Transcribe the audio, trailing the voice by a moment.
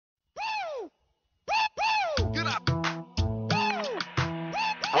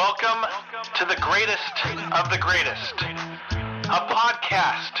to the greatest of the greatest. A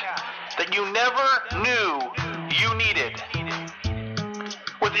podcast that you never knew you needed.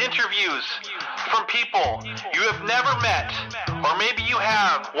 With interviews from people you have never met, or maybe you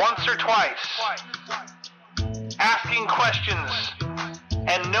have once or twice. Asking questions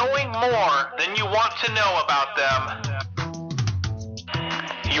and knowing more than you want to know about them.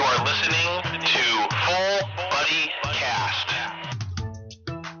 You are listening to Full Buddy Cast.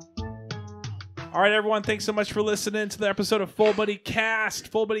 All right, everyone. Thanks so much for listening to the episode of Full Buddy Cast.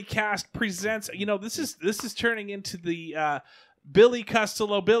 Full Buddy Cast presents. You know, this is turning into the Billy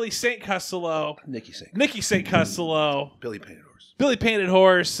Kustalow, Billy St. Kustalow, Nikki St. Kustalow, Billy Painted Horse. Billy Painted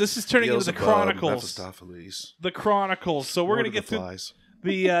Horse. This is turning into the Chronicles. Mephistopheles. The Chronicles. So we're gonna get through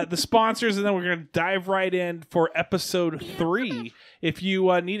the sponsors, and then we're gonna dive right in for episode 3. If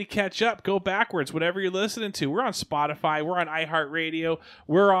you need to catch up, go backwards. Whatever you're listening to, we're on Spotify, we're on iHeartRadio,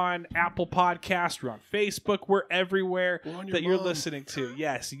 we're on Apple Podcasts, we're on Facebook, we're everywhere that you're listening to.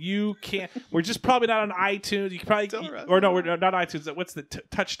 Yes, you can. We're just probably not on iTunes. You can probably, or no, we're not iTunes. What's the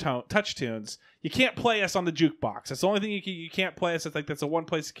TouchTunes? You can't play us on the jukebox. That's the only thing you can't play us. That's the one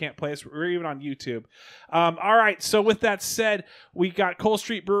place you can't play us. We're even on YouTube. All right. So with that said, we got Cole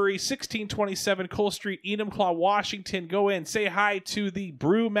Street Brewery, 1627 Cole Street, Enumclaw, Washington. Go in, say hi to the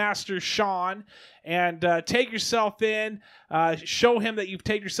brewmaster Sean, and take yourself in. Show him that you've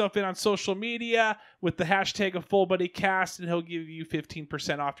taken yourself in on social media with the hashtag of Full Buddy Cast, and he'll give you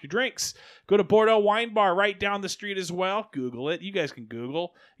 15% off your drinks. Go to Bordeaux Wine Bar right down the street as well. Google it. You guys can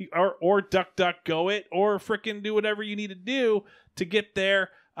Google or DuckDuckGo it, or frickin' do whatever you need to do to get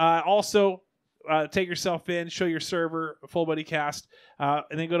there. Also, take yourself in, show your server, Full Buddy Cast,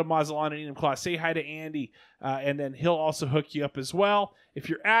 and then go to Mazatlan and Enumclaw. Say hi to Andy, and then he'll also hook you up as well. If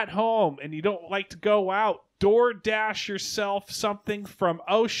you're at home and you don't like to go out, DoorDash yourself something from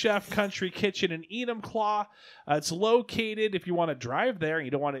O Chef Country Kitchen in Enumclaw. It's located, if you want to drive there and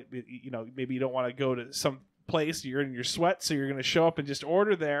you don't want to, maybe you don't want to go to some place, you're in your sweat, so you're going to show up and just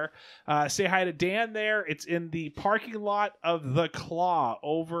order there. Say hi to Dan there. It's in the parking lot of The Claw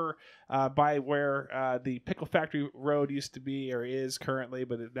over by where the Pickle Factory Road used to be, or is currently,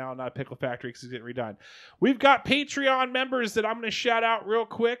 but it's now not a Pickle Factory because it's getting redone. We've got Patreon members that I'm going to shout out real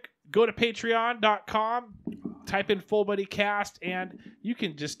quick. Go to patreon.com, type in Full Buddy Cast, and you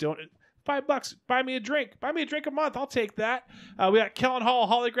can just donate $5. Buy me a drink. Buy me a drink a month. I'll take that. We got Kellen Hall,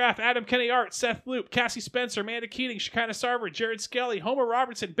 Hollygraph, Adam Kenny Art, Seth Loop, Cassie Spencer, Amanda Keating, Shekinah Sarver, Jared Skelly, Homer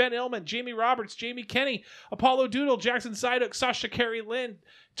Robertson, Ben Illman, Jamie Roberts, Jamie Kenny, Apollo Doodle, Jackson Zyduk, Sasha Carey Lynn,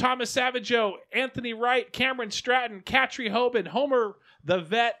 Thomas Savageau, Anthony Wright, Cameron Stratton, Katri Hoban, Homer the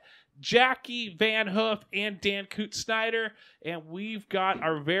Vet, Jackie Van Hoof, and Dan Coote Snyder. And we've got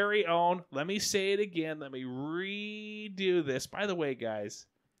our very own, let me say it again, let me redo this. By the way, guys,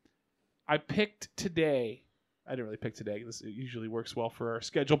 I picked today. I didn't really pick today. This usually works well for our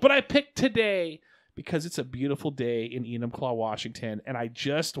schedule. But I picked today because it's a beautiful day in Enumclaw, Washington. And I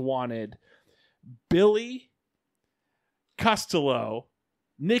just wanted Billy Kustalow,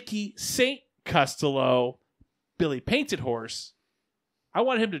 Nikki St. Kustalow, Billy Painted Horse. I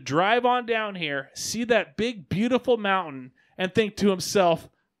wanted him to drive on down here, see that big, beautiful mountain, and think to himself,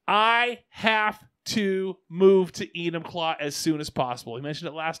 I have to move to Enumclaw as soon as possible. He mentioned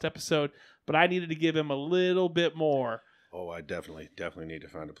it last episode, but I needed to give him a little bit more. Oh, I definitely need to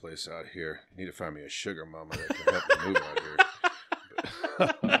find a place out here. Need to find me a sugar mama that can help me move out here.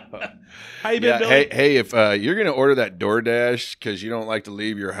 How you been, Billy? Hey, if you're gonna order that DoorDash because you don't like to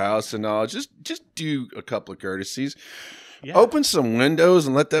leave your house and all, just do a couple of courtesies. Yeah. Open some windows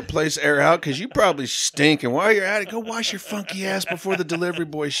and let that place air out because you probably stink. And while you're at it, go wash your funky ass before the delivery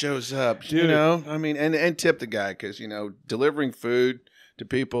boy shows up. Dude. You know, I mean, and tip the guy because, delivering food to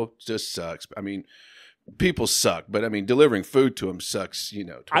people just sucks. I mean, people suck, but I mean, delivering food to them sucks,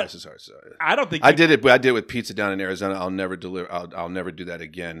 twice as hard. So I don't think I did it with pizza down in Arizona. I'll never deliver. I'll never do that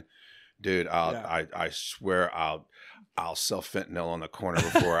again, dude. I swear I'll sell fentanyl on the corner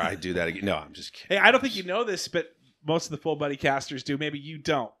before I do that again. No, I'm just kidding. Hey, I don't think you know this, but most of the Full Buddy Casters do. Maybe you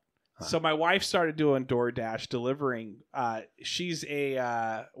don't. Huh. So my wife started doing DoorDash delivering. She's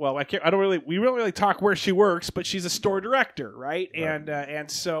a we don't really talk where she works, but she's a store director, right? And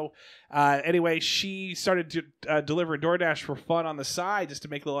so anyway, she started delivering DoorDash for fun on the side, just to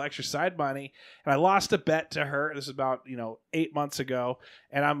make a little extra side money. And I lost a bet to her. This is about 8 months ago,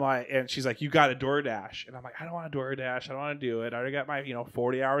 and I'm like, and she's like, "You got a DoorDash," and I'm like, "I don't want a DoorDash. I don't want to do it. I already got my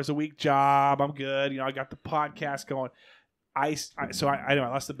 40 hours a week job. I'm good. I got the podcast going." I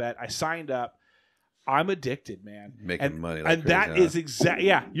lost the bet. I signed up. I'm addicted, man. Making money. Like and crazy, that is exactly,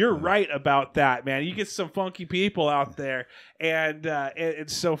 yeah, you're right about that, man. You get some funky people out there. And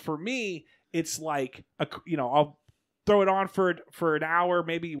so for me, it's like I'll throw it on for an hour,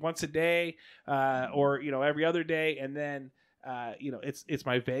 maybe once a day, or every other day, and then it's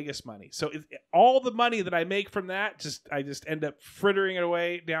my Vegas money. So all the money that I make from that, I just end up frittering it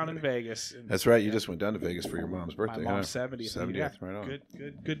away down in Vegas. And, that's right. You just went down to Vegas for your mom's birthday. My mom's 70th. 70th, yeah. right on.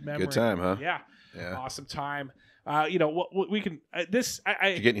 Good memory. Good time, huh? Yeah. Awesome time. What we can Did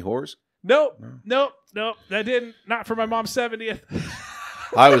you get any whores? Nope. That didn't. Not for my mom's 70th.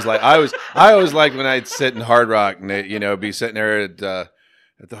 I was like when I'd sit in Hard Rock and be sitting there at the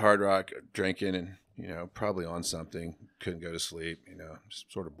Hard Rock drinking and probably on something, couldn't go to sleep,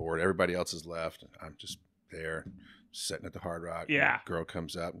 just sort of bored. Everybody else has left, and I'm just there sitting at the Hard Rock. Yeah. And a girl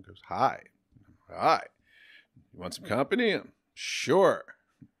comes up and goes, "Hi, you want some company?" I'm, sure.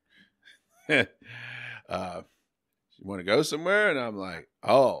 You want to go somewhere? And I'm like,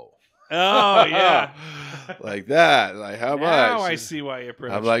 oh yeah. Like that. Like, how much? Now I see why you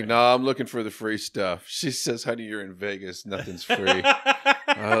approached I'm like, me. no, I'm looking for the free stuff. She says, honey, you're in Vegas. Nothing's free.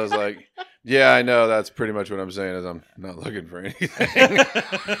 I was like, yeah, I know. That's pretty much what I'm saying is I'm not looking for anything.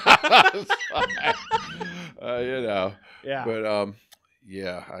 I was like, Yeah. But,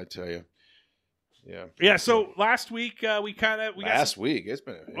 yeah, I tell you. Yeah. Yeah. So last week last week it's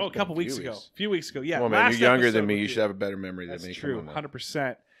been a couple weeks ago. A few weeks ago. Yeah. Come on, man, you're younger than me. You should have a better memory than me. That's true. Come on,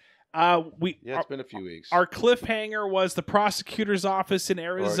 100%. It's been a few weeks. Our cliffhanger was the prosecutor's office in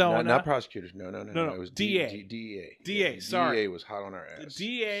Arizona. Not prosecutors. No. It was DA. DA. Sorry. DA was hot on our ass. The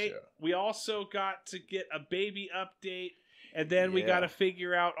DA. So. We also got to get a baby update, and then we got to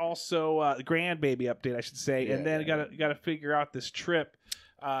figure out also the grandbaby update, I should say, and then got to figure out this trip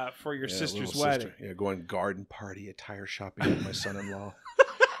for your sister's wedding. Sister. Yeah, going garden party, attire shopping with my son-in-law.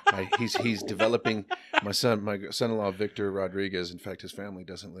 He's developing my son-in-law Victor Rodriguez. In fact, his family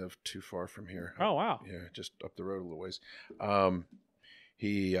doesn't live too far from here. Oh wow! Yeah, just up the road a little ways.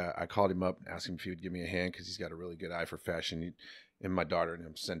 I called him up and asked him if he would give me a hand because he's got a really good eye for fashion. And my daughter and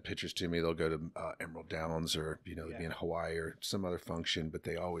him send pictures to me. They'll go to Emerald Downs or they'll be in Hawaii or some other function, but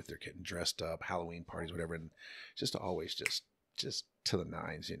they're getting dressed up, Halloween parties, whatever, and just always just to the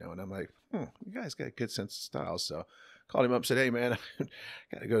nines, And I'm like, you guys got a good sense of style, so. Called him up and said, hey, man, I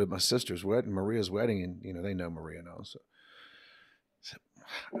got to go to my sister's wedding, Maria's wedding. And, they know Maria now. So I said,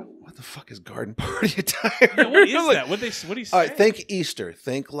 what the fuck is garden party attire? Yeah, what is that? What do you say? All right, think Easter.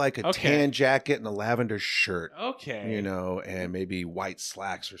 Think like a tan jacket and a lavender shirt. Okay. And maybe white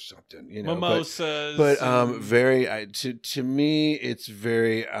slacks or something. Mimosas. But to me, it's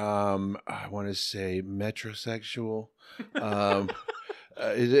very, I want to say metrosexual.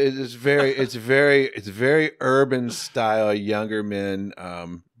 It's very urban style, younger men.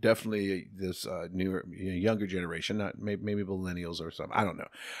 Definitely this newer, younger generation, not maybe millennials or something. I don't know.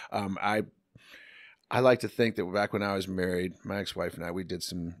 I like to think that back when I was married, my ex-wife and I, we did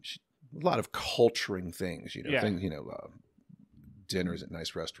a lot of culturing things. Dinners at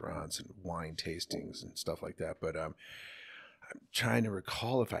nice restaurants and wine tastings and stuff like that. But I'm trying to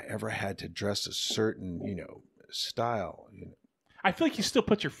recall if I ever had to dress a certain style. I feel like you still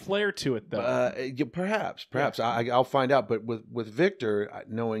put your flair to it, though. Perhaps. I'll find out. But with Victor,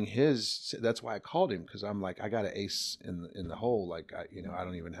 knowing that's why I called him, because I'm like, I got an ace in the hole. Like, I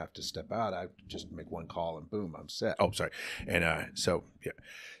don't even have to step out. I just make one call and boom, I'm set. Oh, sorry. And so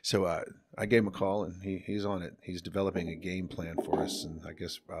I gave him a call and he's on it. He's developing a game plan for us, and I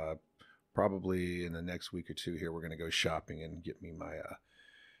guess probably in the next week or two here, we're going to go shopping and get me my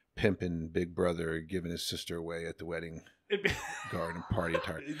pimping big brother giving his sister away at the wedding. Garden party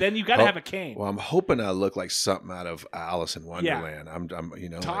attire. Then you got to have a cane. Well, I'm hoping I look like something out of Alice in Wonderland. Yeah. I'm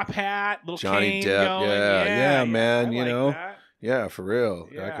top like hat, little Johnny cane Depp. going. Yeah, man. That. Yeah, for real.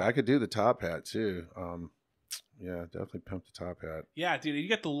 Yeah. I could do the top hat too. Yeah, definitely pimp the top hat. Yeah, dude, you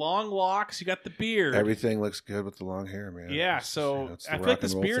got the long locks, you got the beard. Everything looks good with the long hair, man. Yeah, so I feel like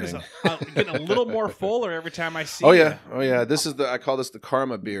this beard thing. is getting a little more fuller every time I see it. Oh yeah. This is I call this the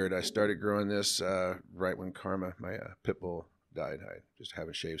Karma beard. I started growing this right when Karma, my pit bull, died. I just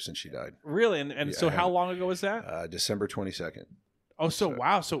haven't shaved since she died. Really? And so how long ago was that? December 22nd. Oh,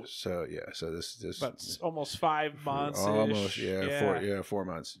 wow. So this about almost 5 months. Almost, yeah. 4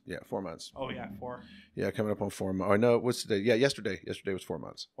 months. Yeah, 4 months. Oh yeah, 4. Yeah, coming up on 4 months. Oh no, what's today? Yeah, yesterday. Yesterday was 4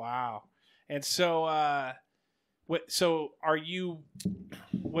 months. Wow. And so so are you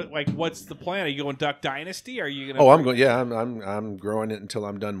what's the plan? Are you going Duck Dynasty? Are you gonna I'm going. Yeah, I'm growing it until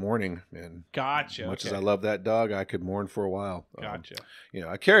I'm done mourning. And gotcha. As much as I love that dog, I could mourn for a while. Gotcha.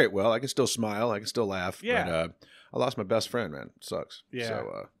 I carry it well. I can still smile. I can still laugh. Yeah. But I lost my best friend, man. It sucks. Yeah.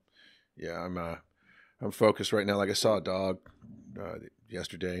 So I'm focused right now. Like I saw a dog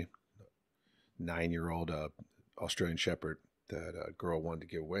yesterday, 9-year-old Australian Shepherd. girl wanted to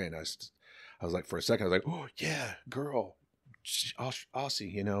give away, and I was like, for a second, I was like, oh yeah, girl,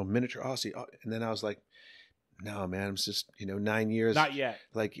 Aussie, miniature Aussie, and then I was like, no, man, it's just 9 years, not yet.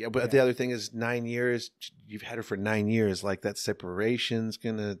 Like, yeah, but the other thing is 9 years. You've had her for 9 years. Like that separation's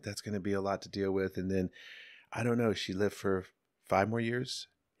that's gonna be a lot to deal with, and then I don't know. She lived for 5 more years.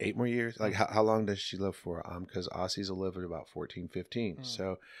 8 more years? Like, how long does she live for? Because Aussies will live at about 14, 15.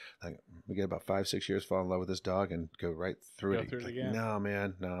 So, like, we get about 5, 6 years, fall in love with this dog, and go right through it. Through it again. No,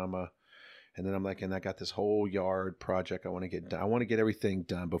 man, no, and then I'm like, and I got this whole yard project I want to get done. I want to get everything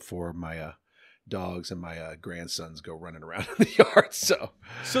done before my dogs and my grandsons go running around in the yard. So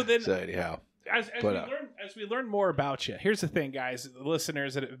anyhow. As we learn more about you, here's the thing, guys, the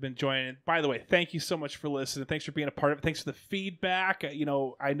listeners that have been joining. By the way, thank you so much for listening. Thanks for being a part of it. Thanks for the feedback.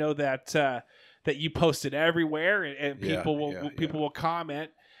 I know that you post it everywhere, and people will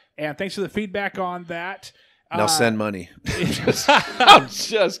comment. And thanks for the feedback on that. Now send money. I'm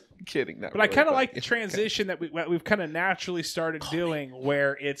just kidding. But I kind of like the transition that we've kind of naturally started doing,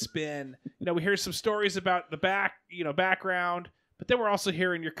 where it's been, we hear some stories about the background. But then we're also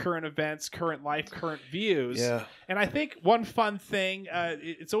hearing your current events, current life, current views. Yeah. And I think one fun thing,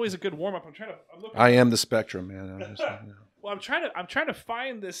 it's always a good warm up. I am the spectrum, man. Well, I'm trying to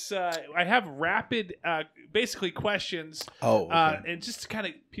find this. I have rapid, basically questions. Oh. Okay. And just to kind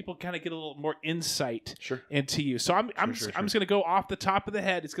of people get a little more insight sure. into you. So I'm just going to go off the top of the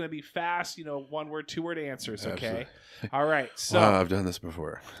head. It's going to be fast. 1 word, 2 word answers. Okay. Absolutely. All right. So I've done this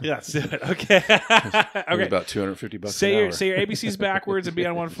before. Yeah, let's do it. Okay. Okay. About $250 say an hour. Say your ABCs backwards and be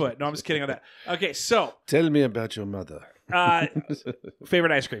on 1 foot. No, I'm just kidding on that. Okay. So tell me about your mother.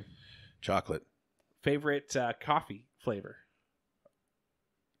 Favorite ice cream? Chocolate. Favorite coffee flavor?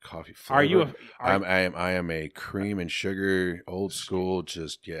 Coffee flavor. Are you? I am a cream and sugar, old school.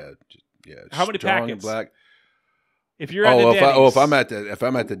 Just How many packets? And black. If you're at the Denny's. if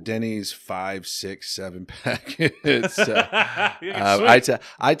I'm at the Denny's, 5, 6, 7 packets.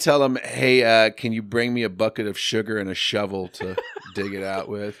 I tell them, hey, can you bring me a bucket of sugar and a shovel to dig it out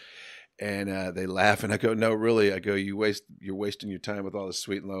with? And they laugh, and I go, no, really. I go, you're wasting your time with all the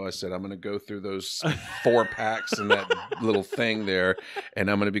sweet and low. I said, I'm going to go through those 4 packs in that little thing there, and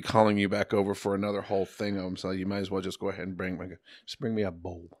I'm going to be calling you back over for another whole thing of them. So you might as well just go ahead and bring me a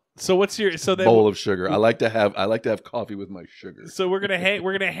bowl. So what's your bowl of sugar? I like to have coffee with my sugar. So we're gonna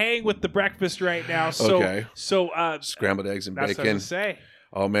hang with the breakfast right now. So, okay. So scrambled eggs and bacon. That's what I was gonna say.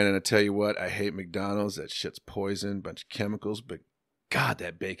 Oh man, and I tell you what, I hate McDonald's. That shit's poison, bunch of chemicals, but God,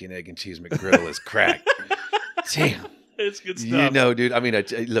 that bacon, egg, and cheese McGriddle is crack. Damn. It's good stuff. Dude, I mean,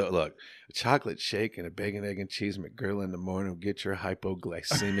 look, a chocolate shake and a bacon, egg, and cheese McGriddle in the morning will get your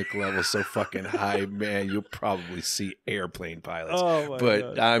hypoglycemic level so fucking high, man, you'll probably see airplane pilots. Oh, my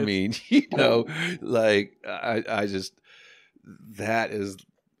God. I mean, like, I just, that is,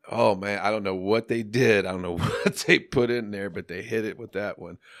 oh, man, I don't know what they did. I don't know what they put in there, but they hit it with that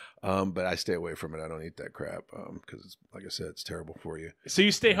one. But I stay away from it. I don't eat that crap because, like I said, it's terrible for you. So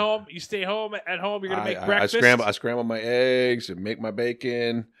you stay home. You stay home at home. You're gonna make breakfast. I scramble my eggs and make my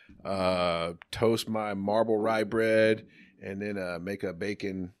bacon. Toast my marble rye bread, and then make a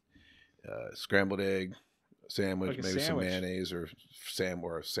bacon scrambled egg sandwich, like maybe sandwich. some mayonnaise or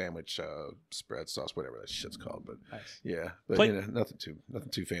a sandwich spread sauce, whatever that shit's called. But nice. Yeah, but nothing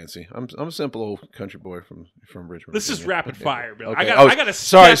too fancy. I'm a simple old country boy from Richmond. This Virginia. is rapid fire, Bill. Okay. I got to.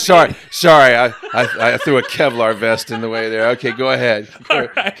 Sorry. I threw a Kevlar vest in the way there. Okay, go ahead.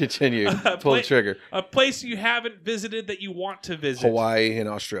 Right. Continue. Pull the trigger. A place you haven't visited that you want to visit. Hawaii and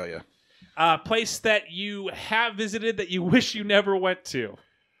Australia. A place that you have visited that you wish you never went to.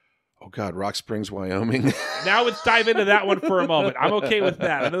 Oh, God, Rock Springs, Wyoming. Now let's dive into that one for a moment. I'm okay with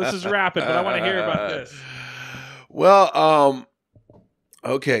that. I know this is rapid, but I want to hear about this. Well,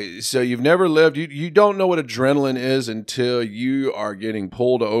 okay, so you've never lived. You don't know what adrenaline is until you are getting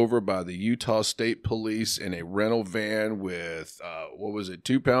pulled over by the Utah State Police in a rental van with,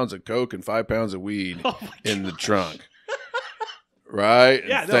 2 pounds of coke and 5 pounds of weed in the trunk. Right?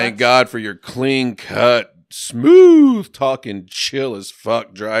 Yeah. Thank God for your clean cut, smooth talking, chill as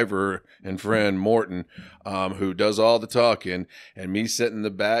fuck driver and friend Morton, who does all the talking, and me sitting in the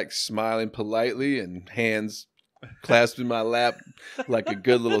back smiling politely and hands clasped in my lap like a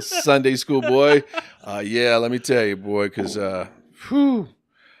good little Sunday school boy. Yeah, let me tell you, boy, because but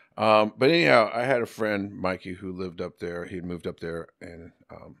anyhow, I had a friend, Mikey, who lived up there. He'd moved up there, and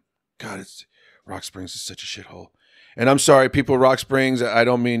God, Rock Springs is such a shithole. And I'm sorry, people of Rock Springs, I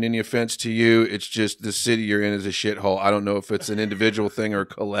don't mean any offense to you. It's just the city you're in is a shithole. I don't know if it's an individual thing or a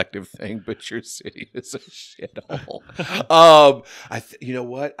collective thing, but your city is a shithole. You know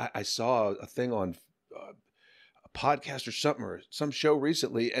what? I saw a thing on podcast or something, or some show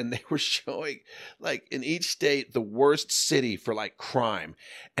recently, and they were showing like in each state the worst city for like crime,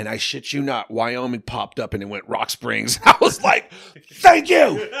 and I shit you not, Wyoming popped up and it went Rock Springs. I was like, thank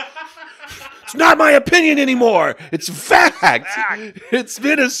you. It's not my opinion anymore. It's fact. It's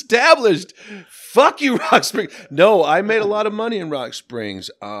been established. Fuck you, Rock Springs. No, I made a lot of money in Rock Springs.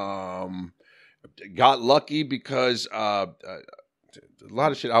 Got lucky because a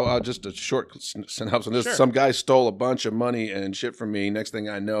lot of shit. I'll just a short synopsis on this. Sure. Some guy stole a bunch of money and shit from me. Next thing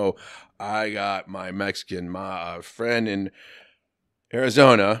I know, I got my Mexican friend in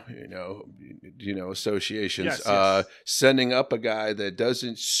Arizona, associations, Yes. sending up a guy that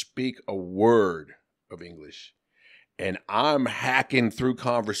doesn't speak a word of English. And I'm hacking through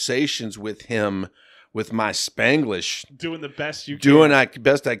conversations with him with my Spanglish, Doing the best you can. doing the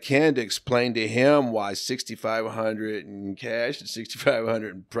best I can to explain to him why $6,500 in cash and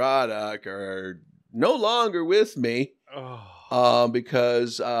 $6,500 in product are no longer with me.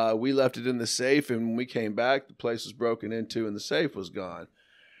 Because we left it in the safe, and when we came back, the place was broken into and the safe was gone.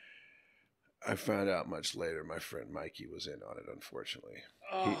 I found out much later my friend Mikey was in on it, unfortunately.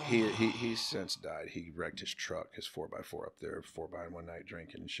 He's since died. He wrecked his truck, his 4x4 up there, 4x one night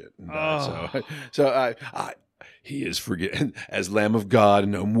drinking and shit. And died. So he is forgiven. As Lamb of God,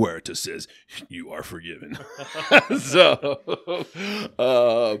 no muerta says, you are forgiven.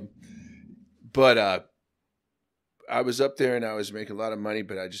 But I was up there and I was making a lot of money,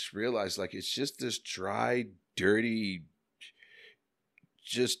 but I just realized like it's just this dry, dirty,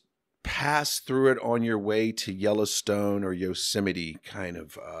 just pass through it on your way to Yellowstone or Yosemite kind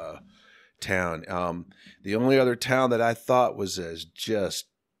of town. The only other town that I thought was as just,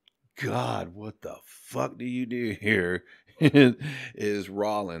 God, what the fuck do you do here? Is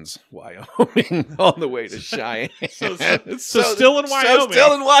Rollins, Wyoming, on the way to Cheyenne. So still in Wyoming. So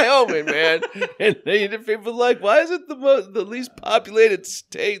still in Wyoming, man. And people are like, why is it the least populated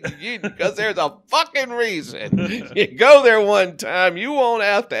state in the union? Because there's a fucking reason. You go there one time, you won't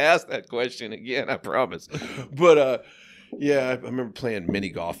have to ask that question again, I promise. But yeah, I remember playing mini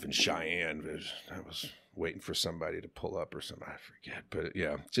golf in Cheyenne. I was waiting for somebody to pull up or something. I forget. But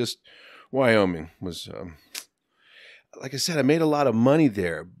yeah, just Wyoming was... like I said, I made a lot of money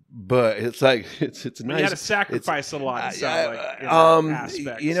there, but it's like it's nice. You had to sacrifice a lot. Aspects.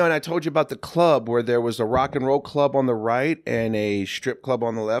 And I told you about the club where there was a rock and roll club on the right and a strip club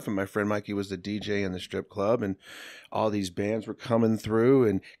on the left, and my friend Mikey was the DJ in the strip club, and all these bands were coming through,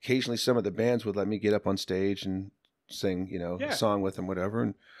 and occasionally some of the bands would let me get up on stage and sing, a song with them, whatever.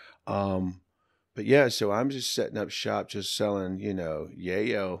 And but yeah, so I'm just setting up shop, just selling,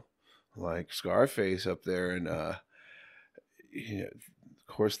 yayo, like Scarface up there, and of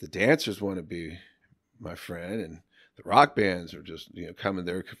course, the dancers want to be my friend, and the rock bands are just, coming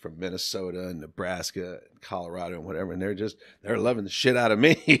there from Minnesota and Nebraska and Colorado and whatever, and they're loving the shit out of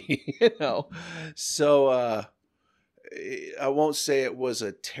me, So I won't say it was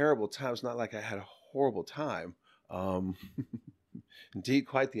a terrible time. It's not like I had a horrible time. Indeed,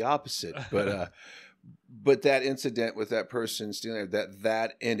 quite the opposite. But that incident with that person stealing,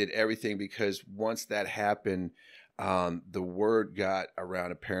 that ended everything, because once that happened, the word got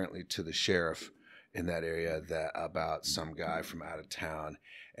around apparently to the sheriff in that area about some guy from out of town.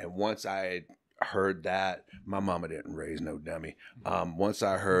 And once I had heard that, my mama didn't raise no dummy. Once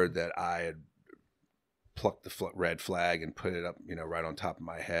I heard that I had plucked the red flag and put it up, right on top of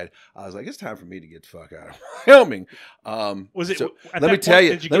my head, I was like, it's time for me to get the fuck out of Wyoming. Was it? So, let me tell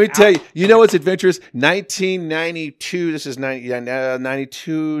you. You know what's adventurous? 1992. This is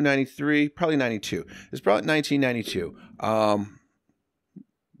 92, 93, probably 92. It's probably 1992.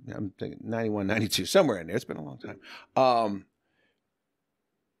 I'm thinking 91, 92, somewhere in there. It's been a long time.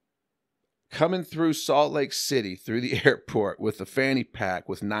 Coming through Salt Lake City through the airport with a fanny pack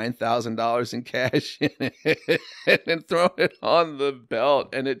with $9,000 in cash in it, and then throwing it on the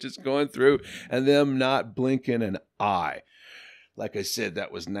belt, and it just going through, and them not blinking an eye. Like I said,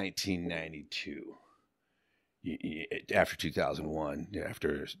 that was 1992. After 2001,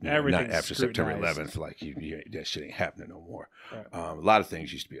 after September 11th, like that shit ain't happening no more. Right. A lot of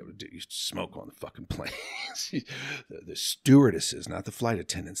things used to be able to do. You used to smoke on the fucking planes. the stewardesses, not the flight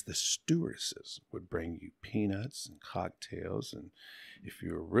attendants, the stewardesses would bring you peanuts and cocktails, and if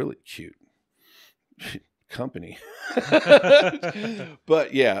you were really cute, company.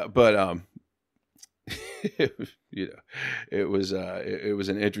 But it was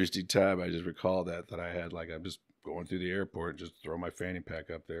an interesting time. I just recall that I had, like, I'm just going through the airport, just throw my fanny pack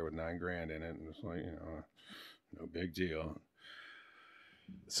up there with $9,000 in it, and it's like, no big deal.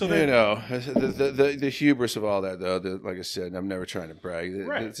 So then, the hubris of all that, though, like I said, I'm never trying to brag.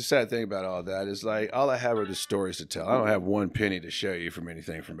 Right. The sad thing about all that is, like, all I have are the stories to tell. I don't have one penny to show you from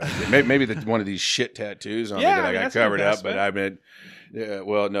anything from back then. Maybe one of these shit tattoos on me that I got covered up, but I mean, yeah,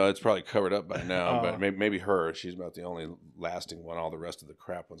 well, no, it's probably covered up by now. But maybe her. She's about the only lasting one. All the rest of the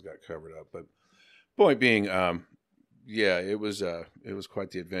crap ones got covered up. But point being, yeah, it was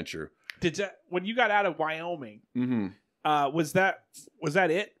quite the adventure. When you got out of Wyoming? Mm-hmm. Was that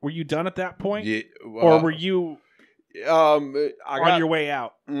it? Were you done at that point? Yeah, or were you on your way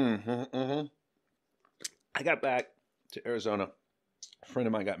out? I got back to Arizona. A friend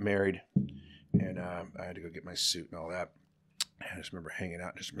of mine got married, and I had to go get my suit and all that. I just remember hanging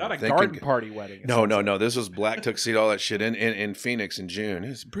out. Not a garden party wedding. No. This was black tuxedo, all that shit in Phoenix in June. It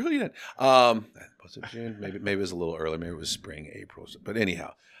was brilliant. Was it June? Maybe it was a little early. Maybe it was spring, April. But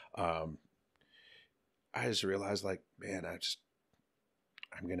anyhow, I just realized, like, man,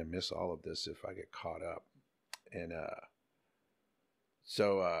 I'm going to miss all of this if I get caught up. And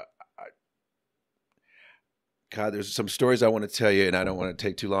God, there's some stories I want to tell you, and I don't want to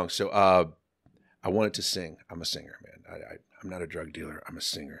take too long. So I wanted to sing. I'm a singer, man. I'm not a drug dealer. I'm a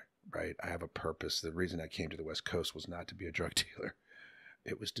singer, right? I have a purpose. The reason I came to the West Coast was not to be a drug dealer.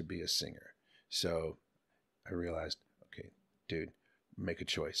 It was to be a singer. So I realized, okay, dude, make a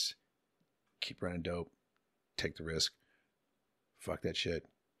choice. Keep running dope. Take the risk. Fuck that shit.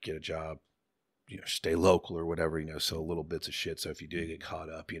 Get a job. Stay local or whatever, sell little bits of shit. So if you do get caught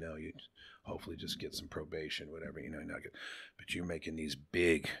up, you hopefully just get some probation, whatever, but you're making these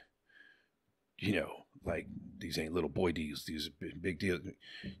big, like, these ain't little boy deals. These are big deals.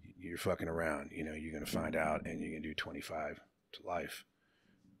 You're fucking around, you're going to find out, and you're going to do 25 to life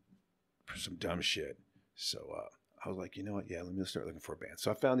for some dumb shit. So I was like, you know what? Yeah, let me start looking for a band. So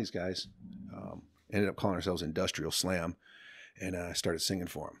I found these guys, ended up calling ourselves Industrial Slam, and I started singing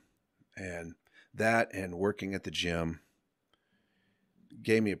for them. And that and working at the gym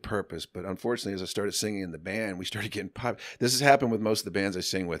gave me a purpose. But unfortunately, as I started singing in the band, we started getting pop. This has happened with most of the bands I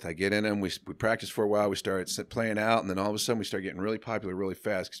sing with. I get in them, we practice for a while, we started playing out, and then all of a sudden we start getting really popular really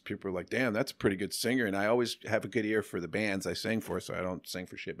fast because people are like, damn, that's a pretty good singer. And I always have a good ear for the bands I sing for, so I don't sing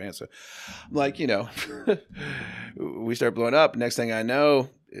for shit bands. So I'm like, we start blowing up. Next thing I know,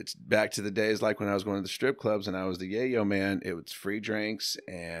 it's back to the days like when I was going to the strip clubs and I was the yayo man. It was free drinks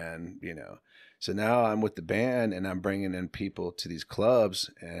and, So now I'm with the band and I'm bringing in people to these clubs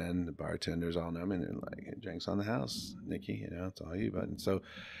and the bartenders all know me and they're like, drinks on the house, Nikki, it's all you. But so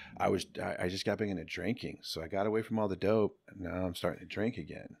I just got back into drinking. So I got away from all the dope and now I'm starting to drink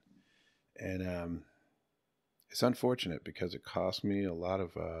again. And it's unfortunate because it cost me a lot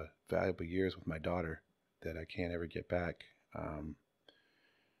of valuable years with my daughter that I can't ever get back.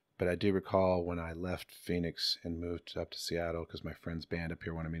 But I do recall when I left Phoenix and moved up to Seattle because my friend's band up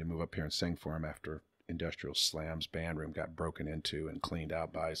here wanted me to move up here and sing for him after Industrial Slam's band room got broken into and cleaned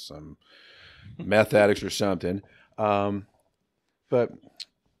out by some meth addicts or something. But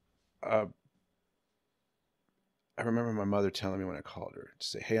I remember my mother telling me when I called her to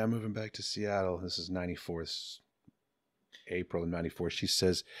say, hey, I'm moving back to Seattle. This is April of 94. She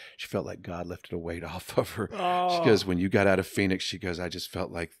says she felt like God lifted a weight off of her. Oh. She goes, when you got out of Phoenix, she goes, I just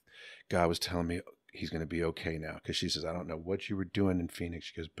felt like God was telling me he's going to be okay now. Because she says, I don't know what you were doing in Phoenix.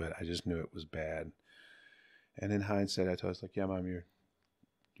 She goes, but I just knew it was bad. And in hindsight, I told her, like, yeah, Mom,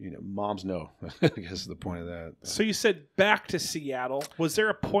 moms know. I guess is the point of that. So you said back to Seattle. Was there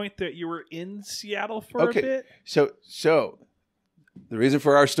a point that you were in Seattle for a bit? So the reason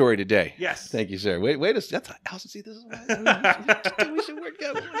for our story today. Yes. Thank you, sir. Wait, that's awesome. See, this is why we should work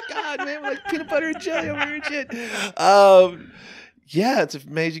out. Oh my God, man, we're like peanut butter and jelly over here and shit. Yeah, it's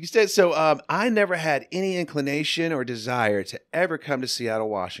amazing. So I never had any inclination or desire to ever come to Seattle,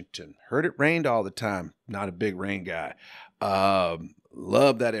 Washington. Heard it rained all the time. Not a big rain guy.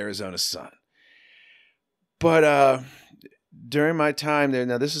 Love that Arizona sun. But during my time there,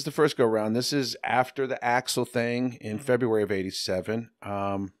 now this is the first go around. This is after the Axl thing in February of 87.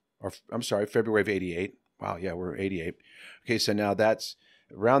 February of 88. Wow, yeah, we're 88. Okay, so now that's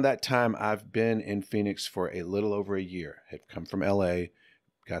around that time I've been in Phoenix for a little over a year. Had come from LA,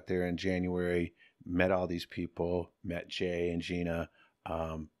 got there in January, met all these people, met Jay and Gina,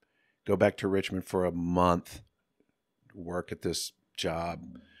 go back to Richmond for a month, work at this job.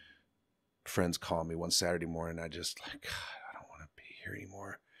 Friends call me one Saturday morning. I just like, God, I don't want to be here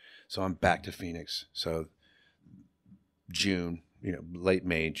anymore. So I'm back to Phoenix. So June, late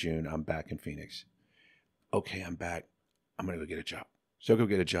May, June, I'm back in Phoenix. Okay, I'm back. I'm going to go get a job. So I go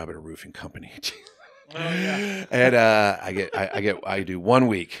get a job at a roofing company. Oh, yeah. And I do 1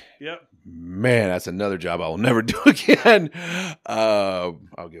 week. Yep. man, that's another job I will never do again.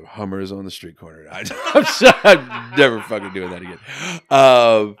 I'll give Hummers on the street corner. I'm never fucking doing that again.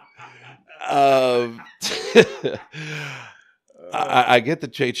 I get the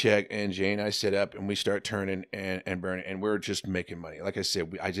paycheck, and Jay and I sit up and we start turning and burning, and we're just making money. Like I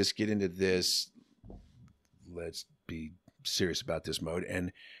said, I just get into this, let's be serious about this mode,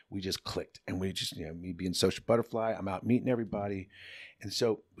 and we just clicked. And we just, me being social butterfly, I'm out meeting everybody. And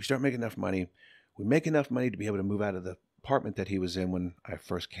so we start making enough money. We make enough money to be able to move out of the apartment that he was in when I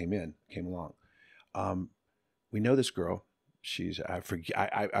first came along. We know this girl.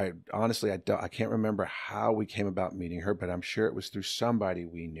 I honestly, I can't remember how we came about meeting her, but I'm sure it was through somebody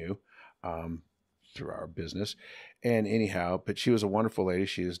we knew, through our business. And anyhow, but she was a wonderful lady.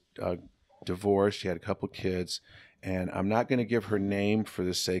 She is divorced. She had a couple kids, and I'm not going to give her name for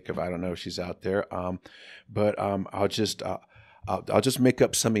the sake of, I don't know if she's out there. But I'll just make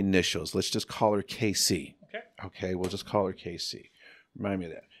up some initials. Let's just call her KC. Okay. We'll just call her KC. Remind me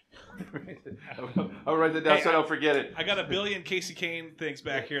of that. I'll write that down so I don't forget it. I got a billion Casey Kane things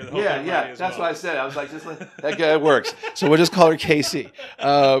back here. Yeah. That's what I said. I was like, that guy works. So we'll just call her Casey.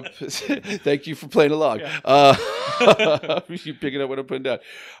 Thank you for playing along. Yeah. You picking up what I'm putting down.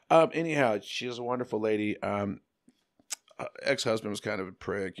 Anyhow, she's a wonderful lady. Ex-husband was kind of a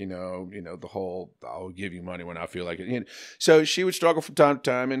prick, the whole, I'll give you money when I feel like it. So she would struggle from time to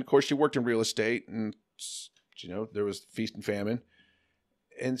time. And of course, she worked in real estate, and, there was feast and famine.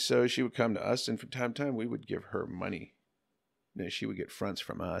 And so she would come to us, and from time to time, we would give her money. She would get fronts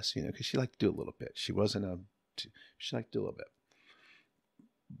from us, because she liked to do a little bit. She wasn't she liked to do a little bit.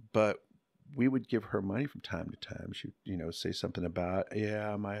 But we would give her money from time to time. She'd, say something about,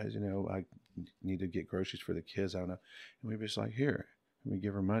 I need to get groceries for the kids. I don't know. And we'd be just like, here. And we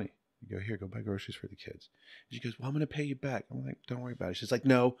give her money. You go, here, go buy groceries for the kids. And she goes, well, I'm going to pay you back. I'm like, don't worry about it. She's like,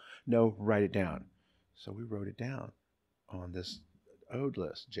 no, write it down. So we wrote it down on this owed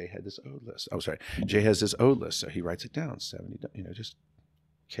list. Jay had this owed list. Oh, sorry. Jay has this owed list. So he writes it down, 70, just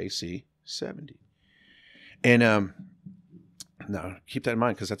KC 70. And now keep that in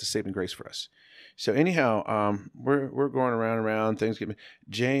mind, because that's a saving grace for us. So anyhow, we're going around, things get me.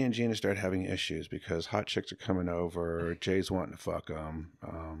 Jay and Gina start having issues because hot chicks are coming over. Jay's wanting to fuck them.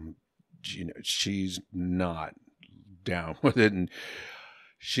 She's not down with it, and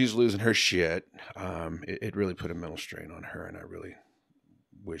she's losing her shit. It really put a mental strain on her, and I really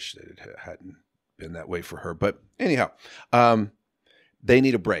wish that it hadn't been that way for her. But anyhow, they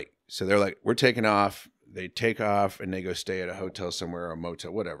need a break. So they're like, we're taking off. They take off and they go stay at a hotel somewhere, or a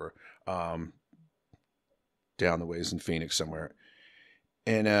motel, whatever, down the ways in Phoenix somewhere.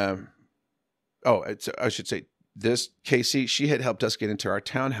 And, I should say this, Casey, she had helped us get into our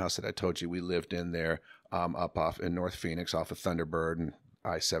townhouse that I told you we lived in there, up off in North Phoenix, off of Thunderbird and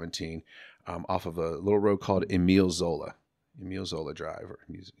I-17, off of a little road called Emile Zola Drive, or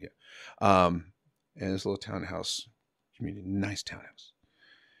music. Yeah. And this little townhouse community, nice townhouse.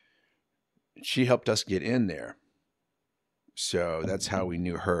 She helped us get in there. So that's how we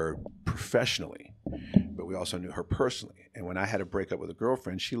knew her professionally, but we also knew her personally. And when I had to break up with a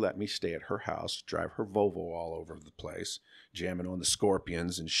girlfriend, she let me stay at her house, drive her Volvo all over the place, jamming on the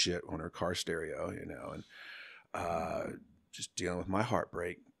Scorpions and shit on her car stereo, and just dealing with my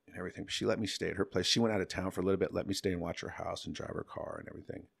heartbreak and everything. But she let me stay at her place. She went out of town for a little bit, let me stay and watch her house and drive her car and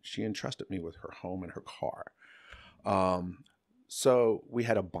everything. She entrusted me with her home and her car. So we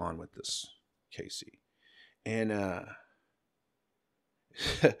had a bond with this Casey. And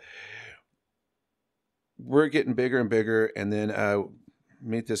we're getting bigger and bigger. And then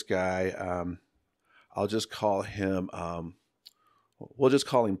meet this guy. I'll just call him, we'll just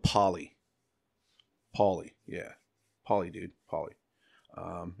call him Polly. Paulie, yeah. Paulie, dude. Paulie.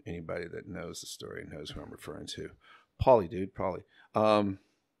 Anybody that knows the story knows who I'm referring to. Paulie, dude. Paulie.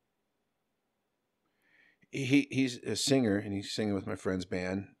 He's a singer, and he's singing with my friend's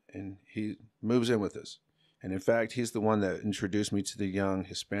band, and he moves in with us. And in fact, he's the one that introduced me to the young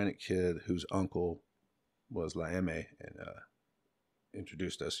Hispanic kid whose uncle was Laeme, and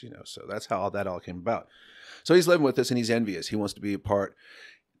introduced us, So that's how that all came about. So he's living with us, and he's envious. He wants to be a part.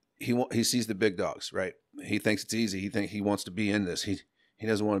 He sees the big dogs, right? He thinks it's easy. He wants to be in this. He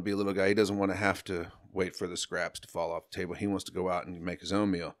doesn't want to be a little guy. He doesn't want to have to wait for the scraps to fall off the table. He wants to go out and make his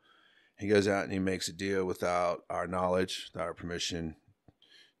own meal. He goes out and he makes a deal without our knowledge, without our permission.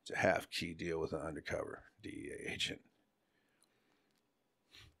 It's a half-key deal with an undercover DEA agent.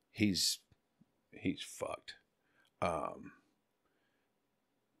 He's fucked.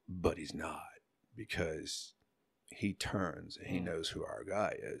 But he's not, because he turns and he knows who our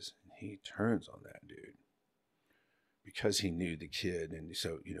guy is. He turns on that dude. because he knew the kid. And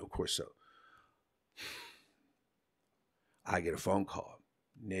so, of course, so I get a phone call.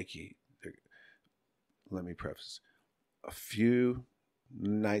 Nikki, let me preface, a few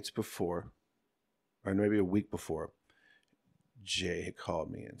nights before, or maybe a week before, Jay had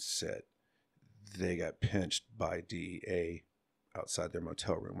called me and said they got pinched by DEA outside their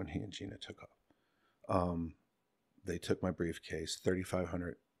motel room when he and Gina took off. They took my briefcase,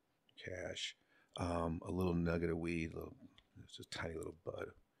 $3,500 cash, a little nugget of weed, just a tiny little bud,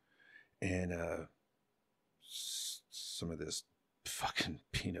 and some of this fucking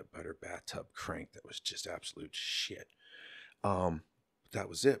peanut butter bathtub crank that was just absolute shit. That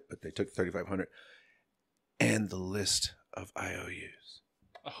was it. But they took $3,500 and the list of IOUs.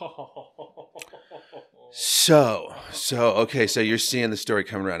 So okay. So you're seeing the story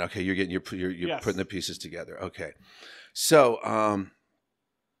coming around. Okay, you're yes. Putting the pieces together. Okay, so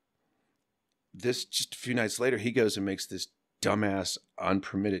this just a few nights later, he goes and makes this dumbass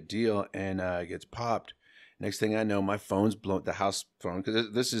unpermitted deal and gets popped. Next thing I know, my phone's blown. The house phone,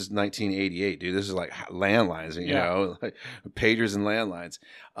 because this is 1988, dude. This is like landlines, you know, like pagers and landlines.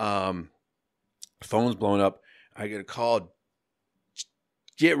 Phone's blown up. I get a call.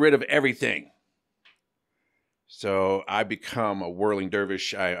 Get rid of everything. So I become a whirling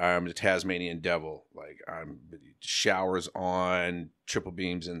dervish. I'm the Tasmanian devil. Like, I'm showers on, triple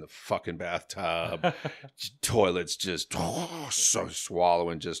beams in the fucking bathtub, toilets just so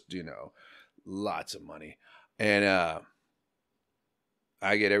swallowing, just, lots of money. And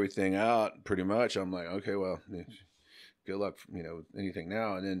I get everything out pretty much. I'm like, okay, well, good luck, anything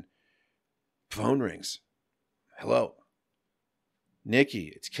now. And then phone rings. Hello.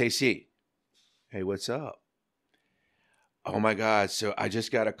 Nikki, it's KC. Hey, what's up? Oh my God. So I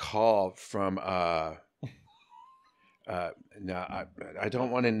just got a call from no, I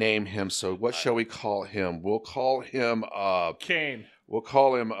don't want to name him. So what shall we call him? We'll call him Kane. We'll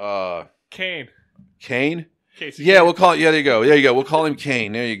call him Kane. Kane? Casey yeah, Kane. We'll call it. Yeah, there you go. There you go. We'll call him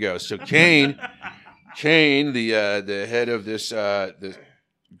Kane. There you go. So Kane, the head of this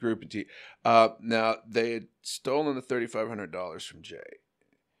group. Now they had stolen the $3,500 from Jay.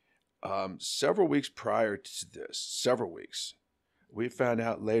 Several weeks prior to this, we found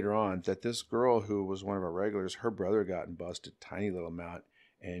out later on that this girl who was one of our regulars, her brother got busted a tiny little amount,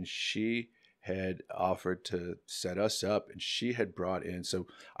 and she had offered to set us up, and she had brought in. So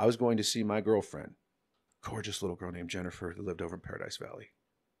I was going to see my girlfriend, gorgeous little girl named Jennifer, who lived over in Paradise Valley.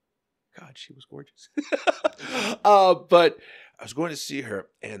 God, she was gorgeous. But I was going to see her,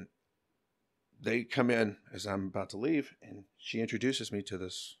 and they come in as I'm about to leave, and she introduces me to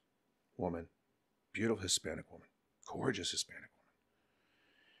this woman, beautiful Hispanic woman, gorgeous Hispanic woman.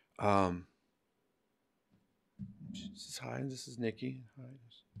 She says, hi, this is Nikki. Hi.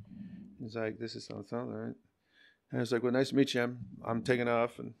 He's like, this is something, right? And I was like, well, nice to meet you. I'm taking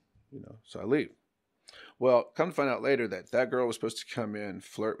off, and so I leave. Well, come to find out later that girl was supposed to come in,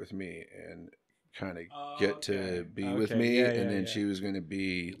 flirt with me, and kind of get to be with me, and then she was going to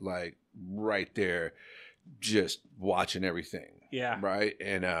be like right there, just watching everything. Yeah. Right.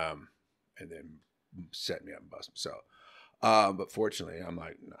 And then set me up and bust me. So, but fortunately, I'm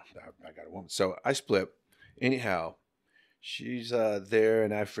like, no, I got a woman. So I split. Anyhow, she's there,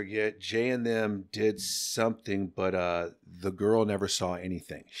 and I forget, Jay and them did something, but the girl never saw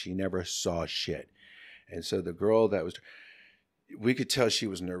anything. She never saw shit. And so the girl we could tell she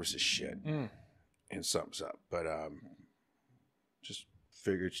was nervous as shit, and something's up. But just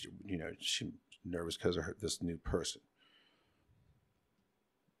figured, she's nervous because of this new person.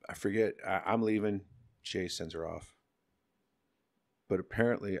 I forget. I'm leaving. Jay sends her off. But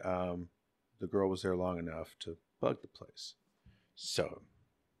apparently, the girl was there long enough to bug the place. So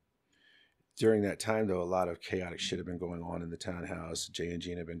during that time, though, a lot of chaotic shit had been going on in the townhouse. Jay and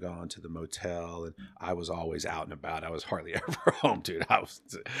Gina had been gone to the motel, and I was always out and about. I was hardly ever home, dude. I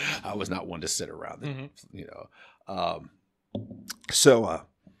was not one to sit around, So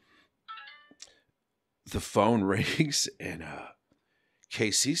the phone rings, and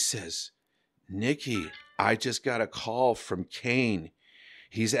KC says, Nikki, I just got a call from Kane.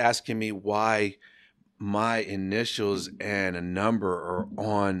 He's asking me why my initials and a number are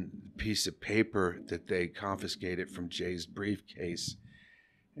on a piece of paper that they confiscated from Jay's briefcase.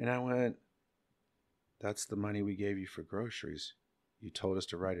 And I went, that's the money we gave you for groceries. You told us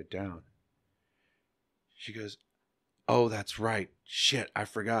to write it down. She goes, oh, that's right. Shit, I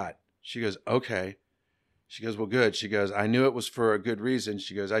forgot. She goes, okay. She goes, well, good. She goes, I knew it was for a good reason.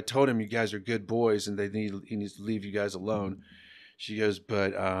 She goes, I told him you guys are good boys and he needs to leave you guys alone. She goes,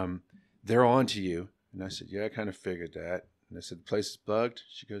 but they're on to you. And I said, yeah, I kind of figured that. And I said, the place is bugged?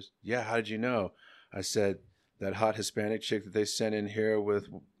 She goes, yeah, how did you know? I said, that hot Hispanic chick that they sent in here with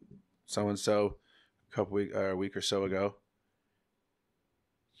so and so a week or so ago?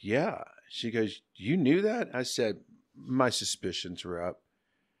 Yeah. She goes, you knew that? I said, my suspicions were up.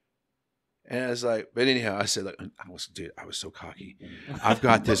 And I was like, but anyhow, I said, like, I was so cocky. I've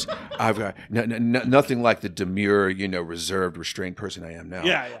got nothing like the demure, reserved, restrained person I am now.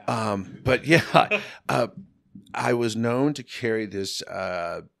 Yeah. But yeah, I was known to carry this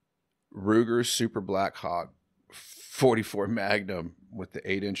Ruger Super Blackhawk 44 Magnum with the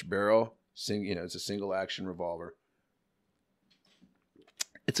 8-inch barrel. It's a single action revolver.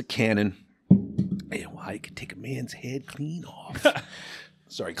 It's a cannon. And I could take a man's head clean off.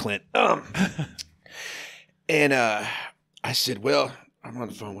 Sorry, Clint. And I said, well, I'm on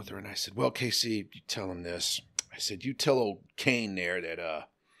the phone with her, and I said, well, Casey, you tell him this. I said, you tell old Kane there that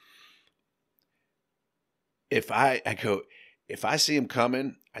if I see him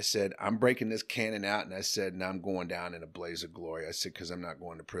coming, I said, I'm breaking this cannon out, and I said, and I'm going down in a blaze of glory. I said, because I'm not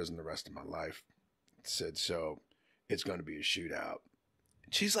going to prison the rest of my life. I said, so it's going to be a shootout.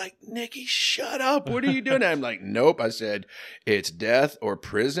 She's like, Nikki, shut up. What are you doing? I'm like, nope. I said, it's death or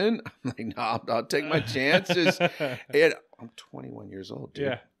prison. I'm like, no, I'll take my chances. And I'm 21 years old,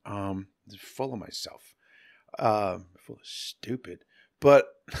 dude. Yeah. Full of myself. Full of stupid. But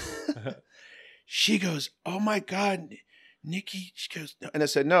she goes, oh my God, Nikki. She goes, no. And I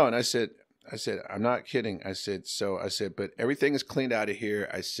said, no. And I said, I'm not kidding. I said, but everything is cleaned out of here.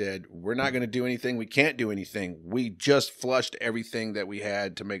 I said, we're not going to do anything. We can't do anything. We just flushed everything that we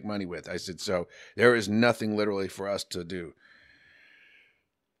had to make money with. I said, so there is nothing literally for us to do.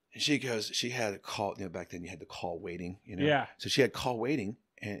 And she goes, she had a call, back then you had the call waiting, Yeah. So she had call waiting,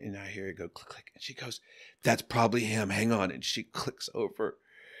 and I hear it go click, click. And she goes, that's probably him. Hang on. And she clicks over,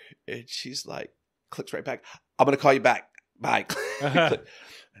 and she's like, clicks right back. I'm going to call you back. Bye.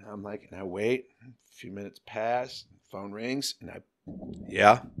 And I'm like, and I wait. A few minutes pass. Phone rings, and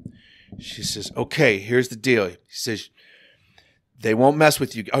yeah. She says, okay, here's the deal. He says, they won't mess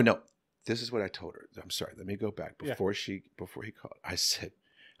with you. Oh no, this is what I told her. I'm sorry. Let me go back before he called. I said,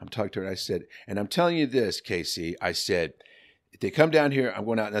 I'm talking to her, and I said, and I'm telling you this, Casey. I said, if they come down here, I'm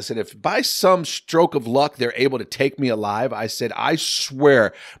going out. And I said, if by some stroke of luck they're able to take me alive, I said, I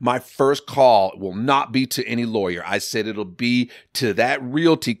swear my first call will not be to any lawyer. I said, it'll be to that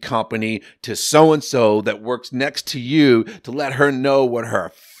realty company, to so-and-so that works next to you, to let her know what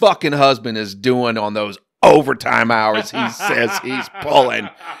her fucking husband is doing on those overtime hours he says he's pulling.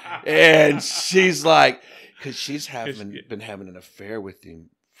 And she's like, because she's been having an affair with him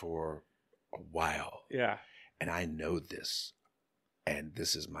for a while. Yeah. And I know this. And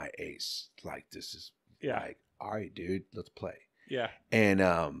this is my ace. Like, this is like, all right, dude, let's play. Yeah. And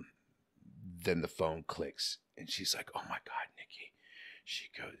then the phone clicks, and she's like, oh my God, Nikki.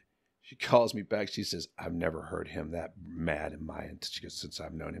 She calls me back. She says, I've never heard him that mad in my, she goes, since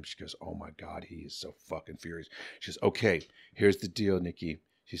I've known him. She goes, oh my God, he is so fucking furious. She says, okay, here's the deal, Nikki.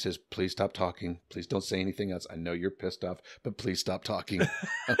 She says, please stop talking. Please don't say anything else. I know you're pissed off, but please stop talking.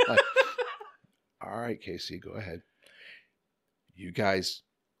 I'm like, all right, Casey, go ahead. You guys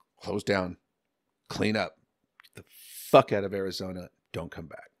close down, clean up, get the fuck out of Arizona. Don't come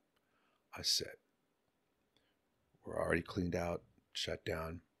back. I said, we're already cleaned out, shut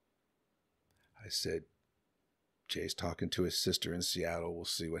down. I said, Jay's talking to his sister in Seattle. We'll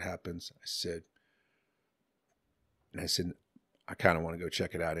see what happens. I said, I kind of want to go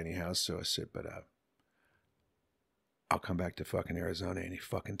check it out anyhow. So I said, but I'll come back to fucking Arizona any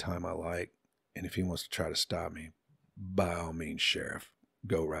fucking time I like. And if he wants to try to stop me, by all means, Sheriff,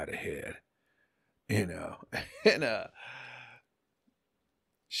 go right ahead. And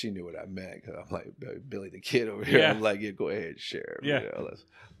she knew what I meant, because I'm like Billy the Kid over here. Yeah. I'm like, yeah, go ahead, Sheriff. Yeah.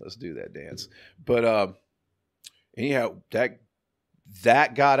 Let's do that dance. But anyhow,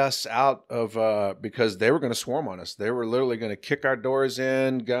 that got us out of because they were going to swarm on us. They were literally going to kick our doors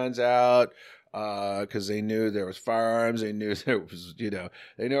in, guns out. Because they knew there was firearms, they knew there was,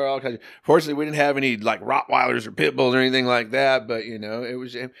 they knew all kinds. Fortunately, we didn't have any like Rottweilers or pit bulls or anything like that. But it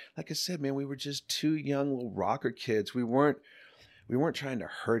was, like I said, man, we were just two young little rocker kids. We weren't trying to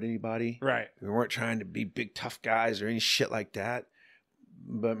hurt anybody. Right. We weren't trying to be big tough guys or any shit like that.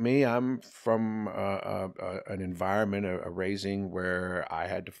 But me, I'm from an environment, a raising where I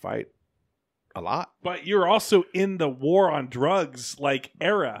had to fight a lot. But you're also in the war on drugs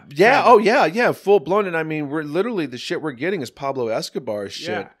era. Yeah. Oh yeah. Full blown. And I mean, we're literally, the shit we're getting is Pablo Escobar shit.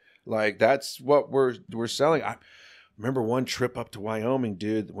 Yeah. Like, that's what we're selling. I remember one trip up to Wyoming,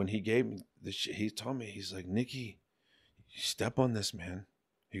 dude, when he gave me the shit, he told me, he's like, Nikki, you step on this, man.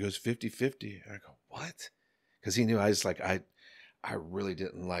 He goes 50-50. I go, what? Because he knew I was like, I really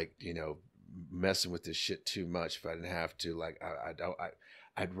didn't like, messing with this shit too much if I didn't have to. Like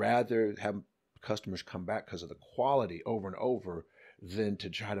I'd rather have customers come back because of the quality over and over than to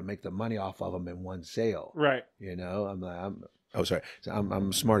try to make the money off of them in one sale. Right. You know, I'm I'm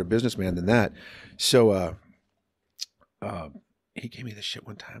a smarter businessman than that. So he gave me this shit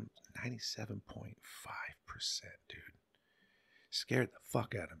one time, 97.5%, dude. Scared the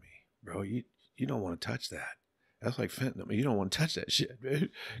fuck out of me, bro. You don't want to touch that. That's like fentanyl. You don't want to touch that shit, man,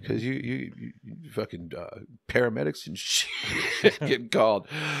 because you fucking paramedics and shit getting called.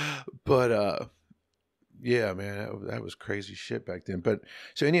 But yeah, man, that was crazy shit back then. But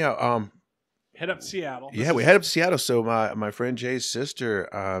so anyhow, head up to Seattle. We head up to Seattle. So my friend Jay's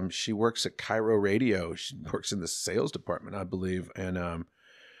sister, she works at Cairo Radio. She works in the sales department, I believe, and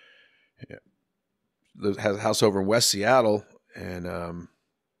has a house over in West Seattle, and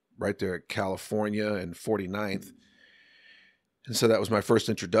right there at California and 49th. And so that was my first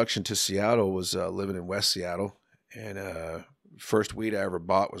introduction to Seattle, was living in West Seattle. And first weed I ever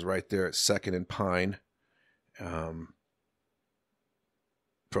bought was right there at 2nd and Pine. From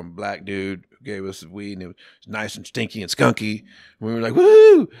a black dude who gave us the weed, and it was nice and stinky and skunky. We were like,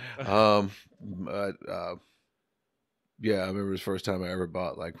 woo! Yeah, I remember it was the first time I ever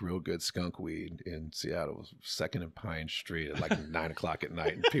bought like real good skunk weed in Seattle. It was 2nd and Pine Street at like 9 o'clock at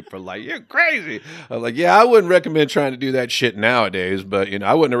night. And people are like, you're crazy. I'm like, yeah, I wouldn't recommend trying to do that shit nowadays, but you know,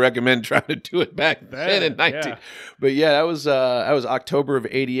 I wouldn't have recommended trying to do it back then in 19. Yeah. But yeah, that was October of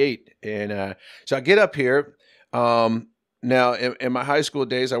 88. And so I get up here. Now, in my high school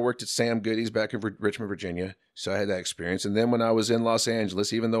days, I worked at Sam Goody's back in Richmond, Virginia. So I had that experience. And then when I was in Los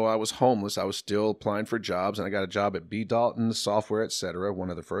Angeles, even though I was homeless, I was still applying for jobs. And I got a job at B. Dalton Software, et cetera, one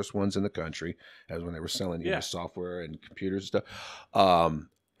of the first ones in the country. That was when they were selling software and computers and stuff.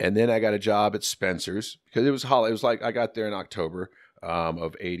 And then I got a job at Spencer's because it was holiday. It was like I got there in October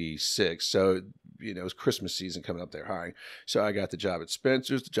of 86. So, you know, it was Christmas season coming up there hiring. So I got the job at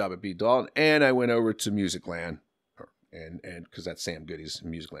Spencer's, the job at B. Dalton, and I went over to Musicland. And because that's Sam Goody's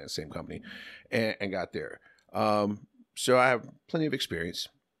Musicland, same company, and got there. So I have plenty of experience.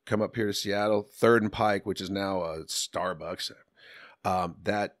 Come up here to Seattle, 3rd and Pike, which is now a Starbucks.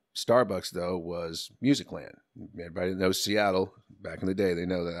 That Starbucks, though, was Musicland. Everybody that knows Seattle back in the day, they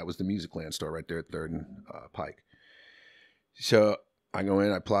know that was the Musicland store right there at 3rd and Pike. So I go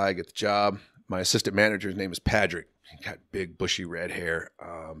in, I apply, I get the job. My assistant manager's name is Patrick. He got big, bushy red hair.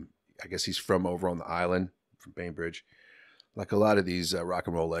 I guess he's from over on the island, from Bainbridge. Like a lot of these rock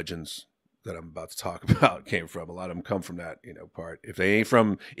and roll legends that I'm about to talk about came from. A lot of them come from that, you know, part. If they ain't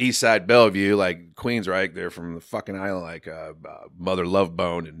from East Side Bellevue, like Queensryche, they're from the fucking island, like Mother Love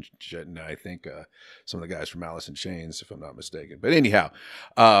Bone and shit. And I think some of the guys from Alice in Chains, if I'm not mistaken. But anyhow,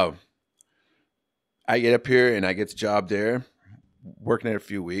 I get up here and I get the job there, working there a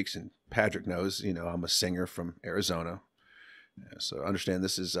few weeks. And Patrick knows, you know, I'm a singer from Arizona. So understand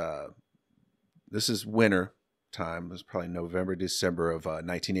this is winter time. It was probably November, December of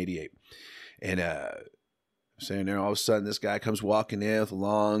 1988. And saying there, all of a sudden this guy comes walking in with a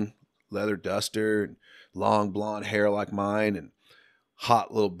long leather duster, and long blonde hair like mine, and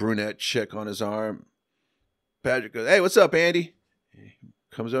hot little brunette chick on his arm. Patrick goes, "Hey, what's up, Andy?" He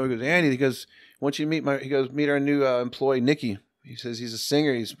comes over and goes, "Andy," he goes, "I want you to meet our new employee, Nicky." He says he's a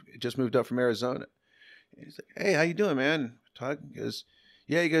singer. He's just moved up from Arizona. And he's like, "Hey, how you doing, man?" He goes,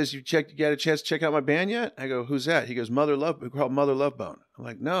 "Yeah," he goes, you got a chance to check out my band yet?" I go, "Who's that?" He goes, we call it Mother Love Bone. I'm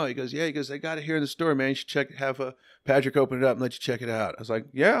like, "No." He goes, "Yeah." He goes, "They got it here in the store, man. You should have Patrick open it up and let you check it out." I was like,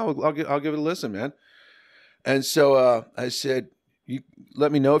 "Yeah, I'll give it a listen, man." And so I said, "You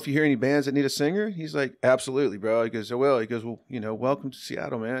let me know if you hear any bands that need a singer." He's like, "Absolutely, bro." He goes, "Oh, well." He goes, "Well, you know, welcome to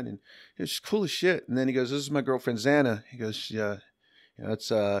Seattle, man." And it's cool as shit. And then he goes, "This is my girlfriend, Xana." He goes, "Yeah, you know,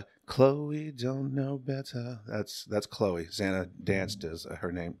 it's Chloe don't know better." That's Chloe. Xana danced as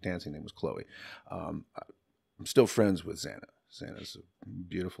her dancing name was Chloe. I'm still friends with Xana. Xana's a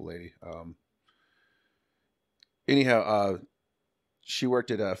beautiful lady. Anyhow, she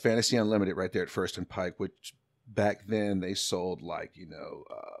worked at Fantasy Unlimited right there at 1st and Pike, which back then they sold like, you know,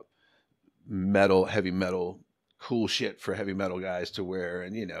 metal, heavy metal, cool shit for heavy metal guys to wear,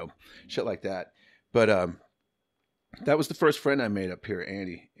 and you know, shit like that. But that was the first friend I made up here,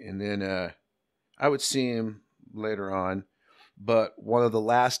 Andy. And then I would see him later on. But one of the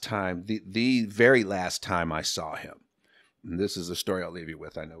last time, the very last time I saw him, and this is a story I'll leave you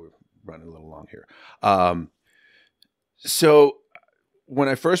with. I know we're running a little long here. So when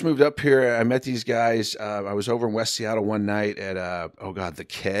I first moved up here, I met these guys. I was over in West Seattle one night at, The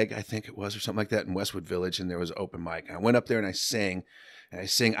Keg, I think it was, or something like that in Westwood Village. And there was an open mic. And I went up there and I sang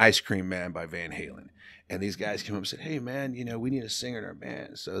Ice Cream Man by Van Halen. And these guys came up and said, hey, man, we need a singer in our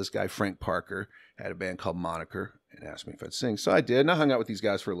band. So this guy, Frank Parker, had a band called Moniker and asked me if I'd sing. So I did, and I hung out with these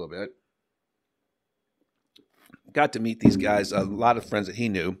guys for a little bit. Got to meet these guys, a lot of friends that he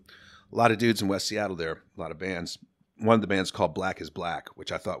knew, a lot of dudes in West Seattle there, a lot of bands. One of the bands called Black is Black,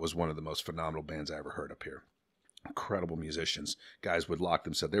 which I thought was one of the most phenomenal bands I ever heard up here. Incredible musicians. Guys would lock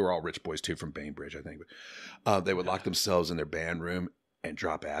themselves. They were all rich boys, too, from Bainbridge, I think. But they would lock themselves in their band room and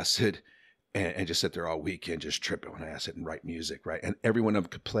drop acid and just sit there all weekend just tripping on acid and write music, right? And every one of them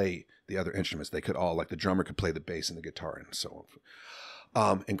could play the other instruments. They could all, like the drummer could play the bass and the guitar and so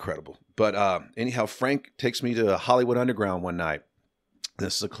on. Incredible. But anyhow, Frank takes me to Hollywood Underground one night.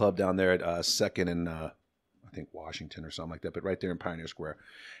 This is a club down there at 2nd and I think Washington or something like that, but right there in Pioneer Square.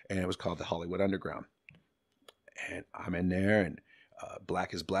 And it was called the Hollywood Underground. And I'm in there, and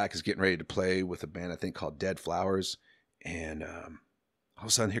Black is Black is getting ready to play with a band I think called Dead Flowers. And all of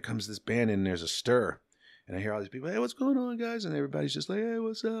a sudden, here comes this band, and there's a stir. And I hear all these people, hey, what's going on, guys? And everybody's just like, hey,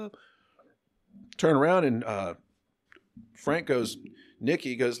 what's up? Turn around, and Frank goes,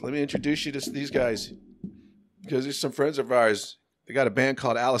 Nicky goes, let me introduce you to these guys. Because these are some friends of ours. They got a band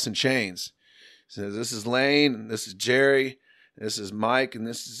called Alice in Chains. He says, this is Lane, and this is Jerry, and this is Mike, and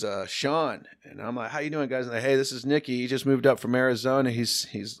this is Sean. And I'm like, how you doing, guys? And they're like, hey, this is Nicky. He just moved up from Arizona. He's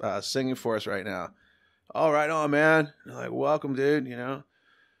singing for us right now. All right on, man. And I'm like, welcome, dude,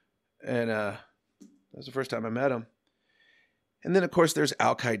 And that was the first time I met him. And then, of course, there's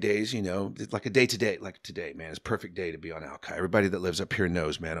Alki days, like a day-to-day, like today, man. It's a perfect day to be on Alki. Everybody that lives up here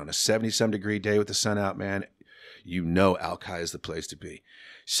knows, man, on a 70-some degree day with the sun out, man, Alki is the place to be.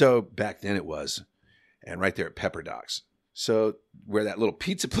 So back then it was. And right there at Pepper Docks. So where that little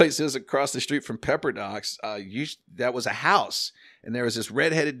pizza place is across the street from Pepper Docks, that was a house. And there was this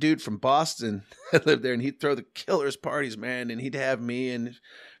redheaded dude from Boston that lived there, and he'd throw the killer's parties, man. And he'd have me and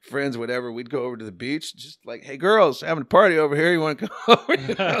friends, whatever. We'd go over to the beach, just like, hey, girls, having a party over here. You want to come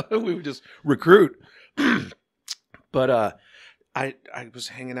over? We would just recruit. But I was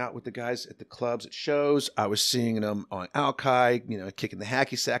hanging out with the guys at the clubs, at shows. I was seeing them on Alki, kicking the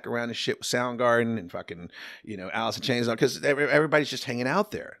hacky sack around and shit with Soundgarden and fucking, Alice in Chains, because everybody's just hanging out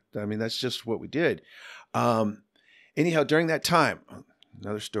there. I mean, that's just what we did. Anyhow, during that time,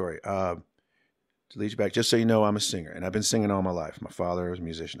 another story, to lead you back, just so you know, I'm a singer, and I've been singing all my life. My father was a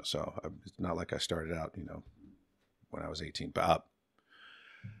musician, so it's not like I started out, when I was 18. But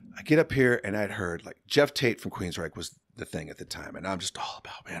I get up here, and I'd heard, like, Jeff Tate from Queensryche was the thing at the time, and I'm just all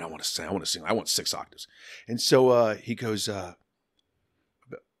about, man, I want to sing, I want 6 octaves. And so he goes, a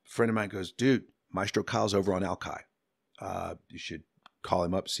friend of mine goes, dude, Maestro Kyle's over on Alki. You should call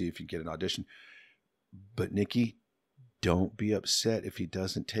him up, see if you get an audition. But Nicky, don't be upset if he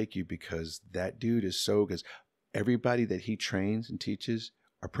doesn't take you, because that dude is because everybody that he trains and teaches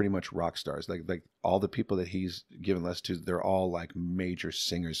are pretty much rock stars. Like all the people that he's given lessons to, they're all like major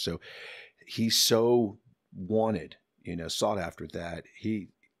singers. So he's so wanted, sought after that.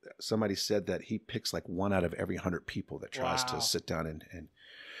 Somebody said that he picks like 1 out of every 100 people that tries to sit down and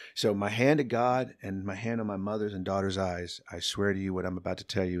so my hand to God and my hand on my mother's and daughter's eyes, I swear to you, what I'm about to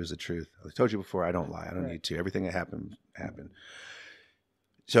tell you is the truth. I told you before, I don't lie. I don't need to. Everything that happened.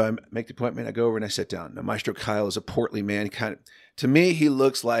 So I make the appointment. I go over and I sit down. Now, Maestro Kyle is a portly man. To me, he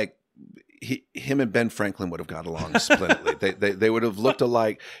looks like him and Ben Franklin would have got along splendidly. They would have looked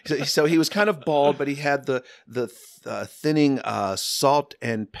alike. So he was kind of bald, but he had the thinning salt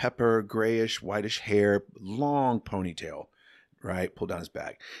and pepper, grayish, whitish hair, long ponytail. Right, pulled down his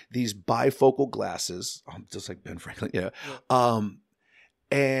back. These bifocal glasses, just like Ben Franklin,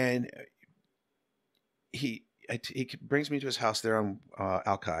 and he brings me to his house there on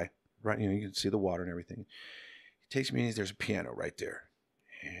Alki. Right, you can see the water and everything. He takes me in. There's a piano right there,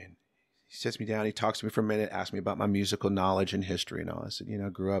 and he sits me down. He talks to me for a minute, asks me about my musical knowledge and history and all. I said,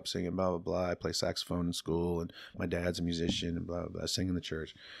 grew up singing, blah blah blah. I play saxophone in school, and my dad's a musician, and blah blah blah. I sing in the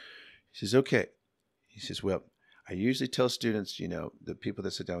church. He says, okay. He says, well, I usually tell students, the people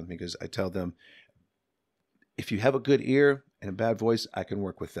that sit down with me, because I tell them, if you have a good ear and a bad voice, I can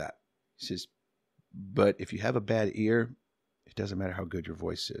work with that. He says, but if you have a bad ear, it doesn't matter how good your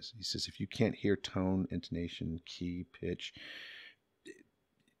voice is. He says, if you can't hear tone, intonation, key, pitch,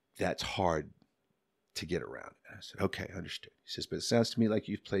 that's hard to get around. And I said, okay, understood. He says, but it sounds to me like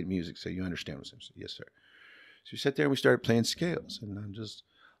you've played music, so you understand what I'm saying. Yes, sir. So we sat there and we started playing scales, and I'm just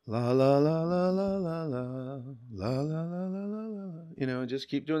la la la la la la la la la la la la, just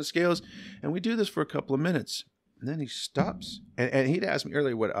keep doing the scales, and we do this for a couple of minutes, and then he stops, and he'd asked me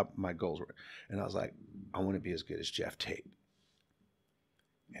earlier what my goals were, and I was like, I want to be as good as Jeff Tate.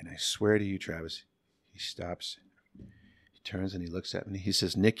 And I swear to you, Travis, he stops, he turns and he looks at me, and he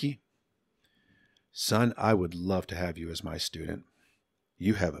says, Nicky, son, I would love to have you as my student.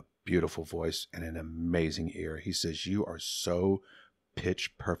 You have a beautiful voice and an amazing ear. He says, you are so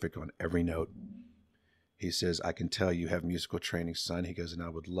pitch perfect on every note. He says, I can tell you have musical training, son. He goes, and I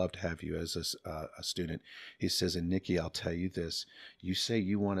would love to have you as a student. He says, and Nikki, I'll tell you this. You say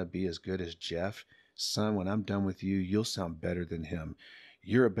you want to be as good as Jeff. Son, when I'm done with you, you'll sound better than him.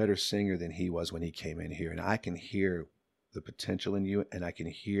 You're a better singer than he was when he came in here. And I can hear the potential in you, and I can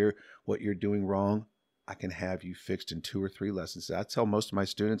hear what you're doing wrong. I can have you fixed in 2 or 3 lessons. I tell most of my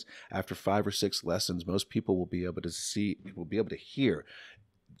students, after 5 or 6 lessons, most people will be able to hear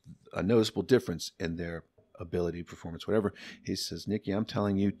a noticeable difference in their ability, performance, whatever. He says, Nikki, I'm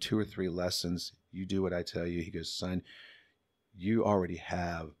telling you, 2 or 3 lessons, you do what I tell you. He goes, son, you already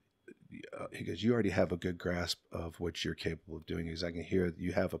have a good grasp of what you're capable of doing. Because I can hear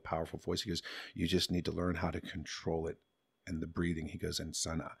you have a powerful voice. He goes, you just need to learn how to control it and the breathing. He goes, and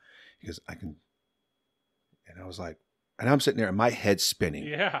son, I can. And I was like, and I'm sitting there and my head's spinning.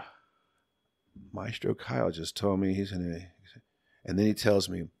 Yeah. Maestro Kyle just told me and then he tells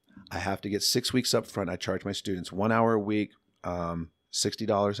me, I have to get 6 weeks up front. I charge my students 1 hour a week,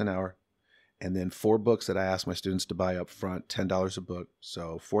 $60 an hour. And then 4 books that I ask my students to buy up front, $10 a book.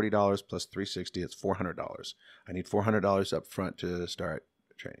 So $40 plus $360, it's $400. I need $400 up front to start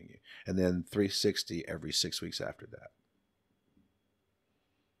training you. And then $360 every 6 weeks after that.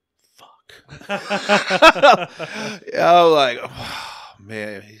 I was like, oh,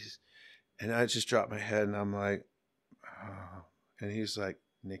 man. And I just dropped my head and I'm like, oh. And he's like,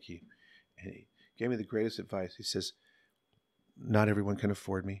 Nikki, and he gave me the greatest advice. He says, not everyone can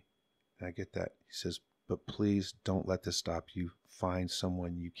afford me. And I get that. He says, but please don't let this stop you. Find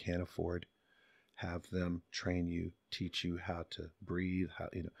someone you can afford. Have them train you, teach you how to breathe,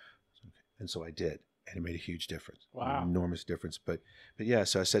 And so I did. And it made a huge difference. Wow. An enormous difference. But yeah,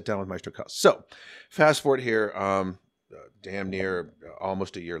 so I sat down with Maestro Kyle. So fast forward here, damn near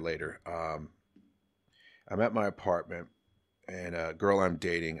almost a year later, I'm at my apartment. And a girl I'm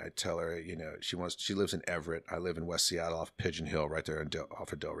dating, I tell her, she lives in Everett. I live in West Seattle off Pigeon Hill, right there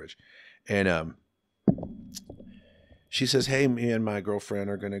off of Delridge. And she says, hey, me and my girlfriend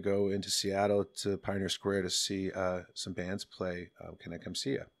are going to go into Seattle to Pioneer Square to see some bands play. Can I come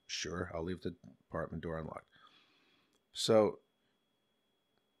see you? Sure, I'll leave the apartment door unlocked. So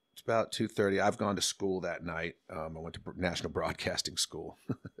it's about 2:30. I've gone to school that night. I went to National Broadcasting School.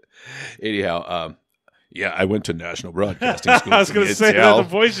 Anyhow, yeah, I went to National Broadcasting School. I was going to say that the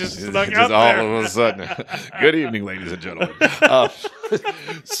voice just snuck out just all there. of a sudden. Good evening, ladies and gentlemen.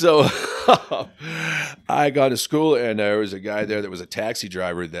 So I got to school, and there was a guy there that was a taxi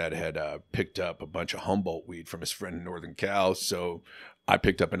driver that had picked up a bunch of Humboldt weed from his friend in Northern Cal. So I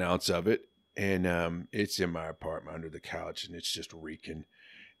picked up an ounce of it, and it's in my apartment under the couch, and it's just reeking.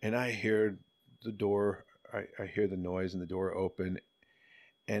 And I hear the door. I hear the noise and the door open,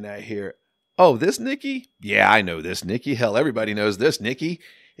 and I hear, oh, this Nikki? Yeah, I know this Nikki. Hell, everybody knows this Nikki.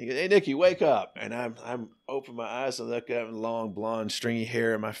 He goes, hey, Nikki, wake up. And I'm open my eyes and look at him, long, blonde, stringy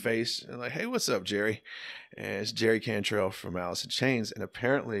hair in my face. And I'm like, hey, what's up, Jerry? And it's Jerry Cantrell from Alice in Chains. And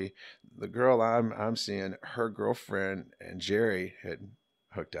apparently the girl I'm seeing, her girlfriend and Jerry had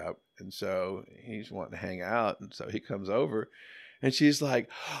hooked up. And so he's wanting to hang out. And so he comes over. And she's like,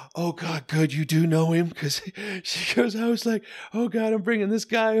 oh, God, good, you do know him? Because she goes, I was like, oh, God, I'm bringing this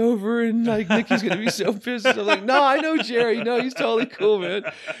guy over. And, like, Nikki's going to be so pissed. I'm like, no, I know Jerry. No, he's totally cool, man.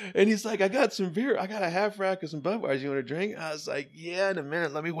 And he's like, I got some beer. I got a half rack of some Budweiser. You want to drink? I was like, yeah, in a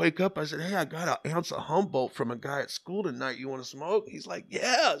minute. Let me wake up. I said, hey, I got an ounce of Humboldt from a guy at school tonight. You want to smoke? He's like,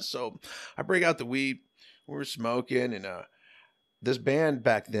 yeah. So I bring out the weed. We're smoking. And this band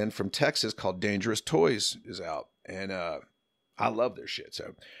back then from Texas called Dangerous Toys is out. And I love their shit.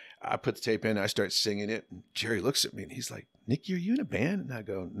 So I put the tape in, I start singing it. And Jerry looks at me and he's like, Nikki, are you in a band? And I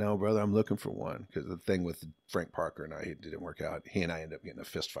go, no, brother, I'm looking for one. Because the thing with Frank Parker and I, it didn't work out. He and I ended up getting a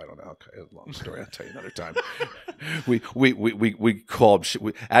fist fight on alcohol. Long story, I'll tell you another time. we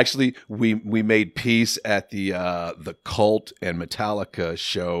made peace at the Cult and Metallica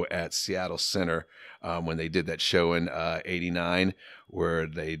show at Seattle Center when they did that show in 89, where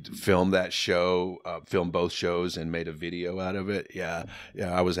they filmed that show, filmed both shows and made a video out of it. Yeah,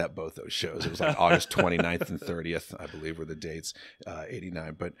 I was at both those shows. It was like August 29th and 30th, I believe were the dates,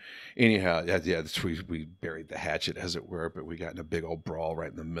 89. But anyhow, we buried the hatchet, as it were, but we got in a big old brawl right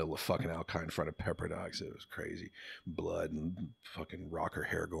in the middle of fucking Alki in front of Pepper Dogs. It was crazy. Blood and fucking rocker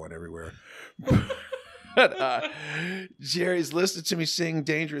hair going everywhere. But Jerry's listening to me sing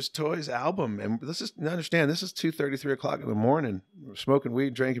Dangerous Toys album. And let's just understand, this is 2:30, 3 o'clock in the morning. We're smoking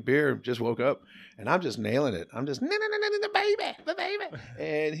weed, drinking beer, just woke up. And I'm just nailing it. I'm just, no, baby, the baby.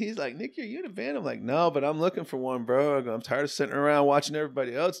 And he's like, Nick, are you in a band? I'm like, no, but I'm looking for one, bro. I go, I'm tired of sitting around watching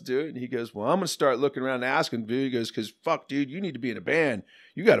everybody else do it. And he goes, well, I'm going to start looking around and asking, dude. He goes, because fuck, dude, you need to be in a band.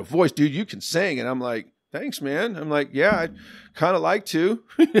 You got a voice, dude. You can sing. And I'm like, thanks, man. I'm like, yeah, I'd kind of like to,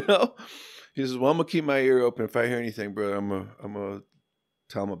 you know. He says, well, I'm going to keep my ear open. If I hear anything, bro, I'm going to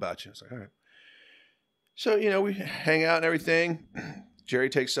tell him about you. I was like, all right. So, you know, we hang out and everything. Jerry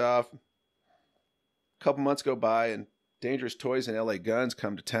takes off. A couple months go by, and Dangerous Toys and LA Guns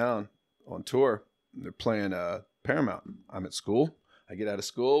come to town on tour. They're playing Paramount. I'm at school. I get out of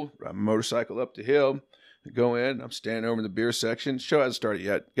school, ride my motorcycle up the hill, go in. I'm standing over in the beer section. Show hasn't started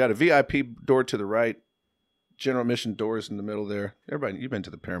yet. Got a VIP door to the right. General admission doors in the middle there. Everybody, you've been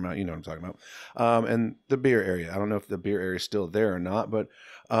to the Paramount, you know what I'm talking about. And the beer area. I don't know if the beer area is still there or not, but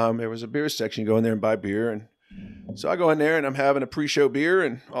there was a beer section. You go in there and buy beer. And so I go in there and I'm having a pre-show beer,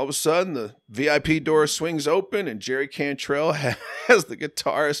 and all of a sudden the VIP door swings open and Jerry Cantrell has the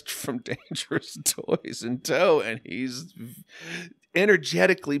guitarist from Dangerous Toys in tow, and he's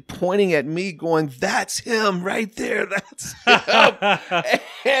energetically pointing at me going, that's him right there. That's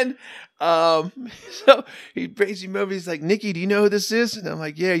him. And so he brings him over. He's like, Nicky, do you know who this is? And I'm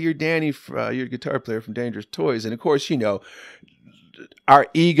like, yeah, you're Danny. You're a guitar player from Dangerous Toys. And of course, you know, our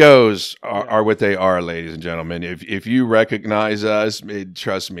egos are what they are, ladies and gentlemen. If you recognize us,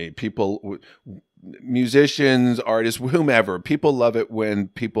 trust me, people, musicians, artists, whomever, people love it when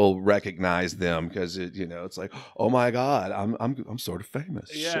people recognize them, because you know, it's like, oh my God, I'm sort of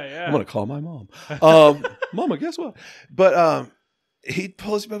famous. Yeah. I'm gonna call my mom. Mama, guess what? But he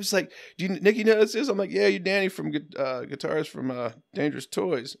pulls me up. He's like, "Do you, Nicky, know this is?" I'm like, "Yeah, you're Danny from guitarist from Dangerous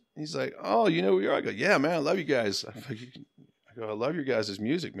Toys." He's like, "Oh, you know who you are?" I go, "Yeah, man, I love you guys." I go, "I love your guys'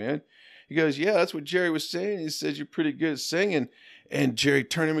 music, man." He goes, "Yeah, that's what Jerry was saying. He says you're pretty good at singing." And Jerry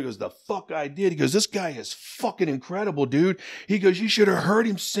turned to me and goes, "The fuck I did." He goes, "This guy is fucking incredible, dude." He goes, "You should have heard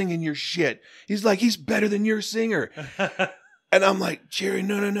him singing your shit." He's like, "He's better than your singer." And I'm like, "Jerry,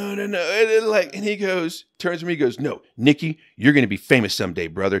 no. And he goes, turns to me, he goes, "No, Nicky, you're going to be famous someday,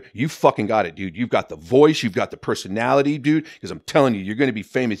 brother. You fucking got it, dude. You've got the voice. You've got the personality, dude. Because I'm telling you, you're going to be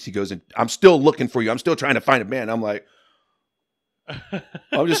famous." He goes, "And I'm still looking for you. I'm still trying to find a band." I'm like,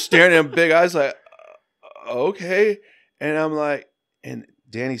 I'm just staring at him, big eyes, like, okay. And I'm like, and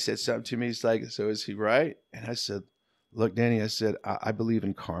Danny said something to me. He's like, "So is he right?" And I said, "Look, Danny," I said, I believe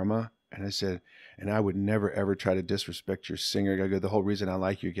in karma. And I said, and I would never, ever try to disrespect your singer. I go, the whole reason I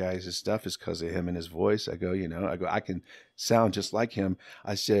like you guys' stuff is because of him and his voice. I go, I can sound just like him.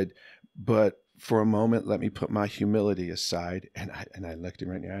 I said, but for a moment, let me put my humility aside. And I looked him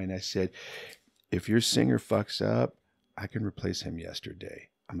right in the eye and I said, if your singer fucks up, I can replace him yesterday.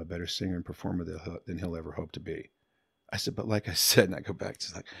 I'm a better singer and performer than he'll ever hope to be. I said, but like I said, and I go back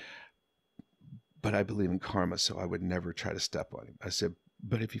to like, but I believe in karma, so I would never try to step on him. I said,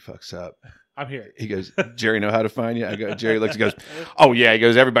 but if he fucks up, I'm here. He goes, "Jerry, know how to find you?" I go, Jerry looks, he goes, "Oh yeah." He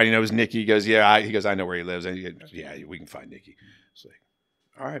goes, "Everybody knows Nicky." He goes, "Yeah." He goes, "I know where he lives." And he goes, "Yeah, we can find Nicky." It's like,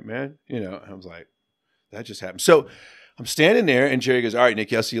 all right, man. I was like, that just happened. So I'm standing there and Jerry goes, "All right,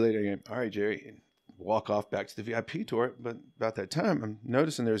 Nicky, I'll see you later." Again. All right, Jerry. And walk off back to the VIP tour. But about that time, I'm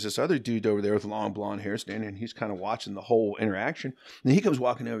noticing there's this other dude over there with long blonde hair standing, and he's kind of watching the whole interaction. And he comes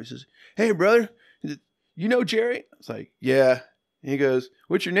walking over. He says, "Hey, brother, you know Jerry?" I was like, "Yeah." He goes,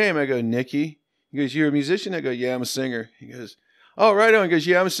 "What's your name?" I go, "Nicky." He goes, "You're a musician?" I go, "Yeah, I'm a singer." He goes, "Oh, right on." He goes,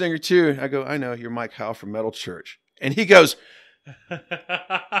 "Yeah, I'm a singer too." I go, "I know, you're Mike Howe from Metal Church." And he goes,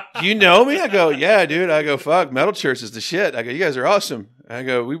 "You know me?" I go, "Yeah, dude." I go, "Fuck, Metal Church is the shit." I go, "You guys are awesome." I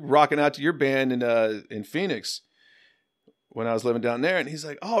go, "We were rocking out to your band in Phoenix when I was living down there." And he's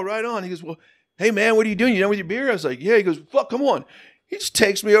like, "Oh, right on." He goes, "Well, hey man, what are you doing? You done with your beer?" I was like, "Yeah." He goes, "Fuck, come on." He just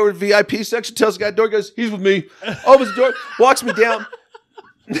takes me over to the VIP section, tells the guy at the door, goes, "He's with me." Opens the door, walks me down.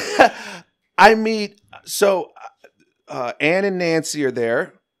 I meet, so Ann and Nancy are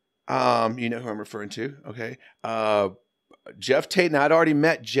there. You know who I'm referring to, okay? Jeff Tate, and I'd already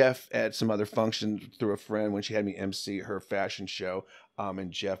met Jeff at some other function through a friend when she had me MC her fashion show.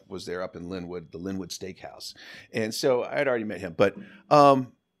 And Jeff was there up in Linwood, the Linwood Steakhouse. And so I had already met him, but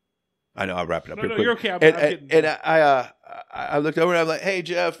I know I'll wrap it up. No, you're okay. I looked over and I'm like, "Hey,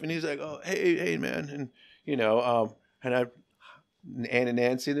 Jeff," and he's like, "Oh, hey, man," and Ann and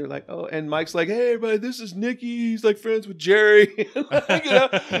Nancy, they're like, "Oh," and Mike's like, "Hey, everybody, this is Nicky. He's like friends with Jerry,"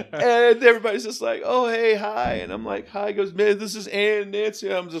 and everybody's just like, "Oh, hey, hi," and I'm like, "Hi." He goes, "Man, this is Ann and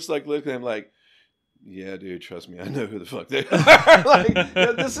Nancy." I'm just like looking at him like, Yeah, dude, trust me, I know who the fuck they are. Like,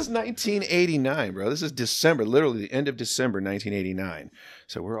 this is 1989, bro. This is December, literally the end of December 1989.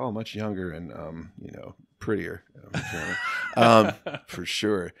 So we're all much younger and, prettier, for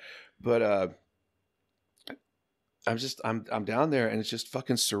sure. But I'm down there and it's just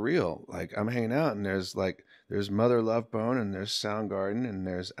fucking surreal. Like I'm hanging out and there's Mother Love Bone and there's Soundgarden and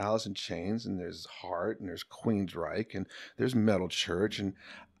there's Alice in Chains and there's Heart and there's Queensryche and there's Metal Church and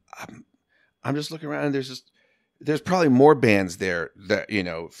I'm just looking around and there's probably more bands there that,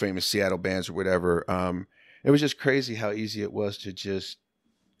 famous Seattle bands or whatever. It was just crazy how easy it was to just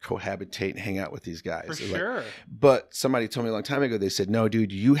cohabitate and hang out with these guys. For sure. But somebody told me a long time ago, they said, no,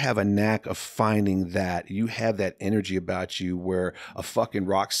 dude, you have a knack of finding that. You have that energy about you where a fucking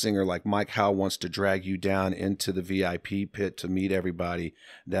rock singer like Mike Howe wants to drag you down into the VIP pit to meet everybody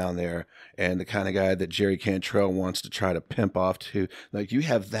down there. And the kind of guy that Jerry Cantrell wants to try to pimp off to. Like, you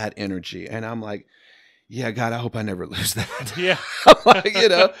have that energy. And I'm like, yeah, God, I hope I never lose that. Yeah.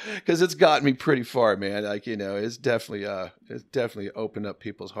 Because it's gotten me pretty far, man. Like, it's definitely opened up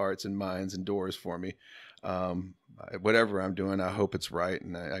people's hearts and minds and doors for me. Whatever I'm doing, I hope it's right.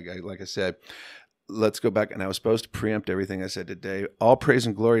 And I like I said, let's go back. And I was supposed to preempt everything I said today. All praise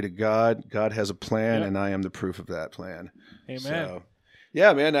and glory to God. God has a plan, and I am the proof of that plan. Amen. So,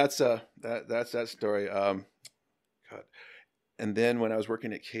 yeah, man, that's that story. God. And then when I was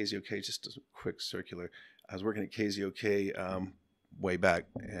working at KZOK, just a quick circular, I was working at KZOK way back,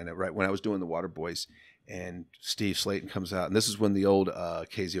 and right when I was doing the Water Boys, and Steve Slayton comes out, and this is when the old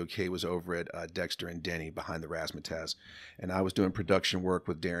KZOK was over at Dexter and Denny behind the Razzmatazz, and I was doing production work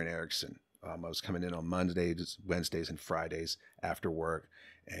with Darren Erickson. I was coming in on Mondays, Wednesdays, and Fridays after work,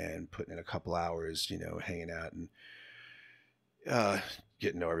 and putting in a couple hours, hanging out and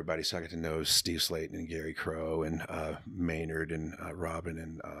getting to know everybody. So I got to know Steve Slayton and Gary Crow and Maynard and Robin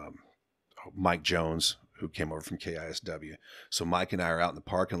and Mike Jones, who came over from KISW. So Mike and I are out in the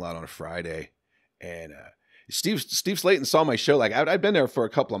parking lot on a Friday, and Steve Slayton saw my show. Like I'd been there for a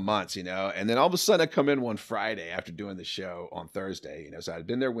couple of months, and then all of a sudden I come in one Friday after doing the show on Thursday, so I'd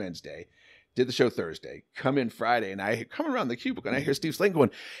been there Wednesday, did the show Thursday, come in Friday, and I come around the cubicle and I hear Steve Slayton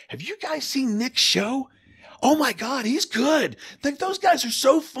going, "Have you guys seen Nick's show? Oh my God, he's good. Like those guys are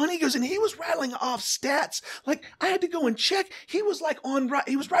so funny." He goes, and he was rattling off stats. Like I had to go and check. He was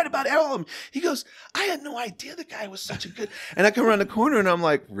he was right about all of them. He goes, "I had no idea the guy was such a good." And I come around the corner and I'm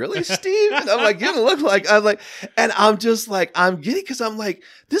like, "Really, Steve?" And I'm like, "You don't look like," and I'm just like, I'm giddy because I'm like,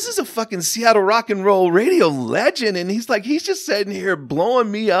 this is a fucking Seattle rock and roll radio legend. And he's just sitting here blowing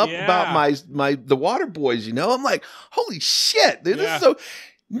me up about the Water Boys, I'm like, holy shit, dude, this is so,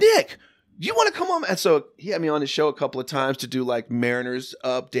 Nick, you want to come on? And so he had me on his show a couple of times to do like Mariners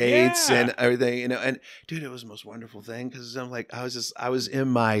updates and everything, and dude, it was the most wonderful thing because I'm like, I was in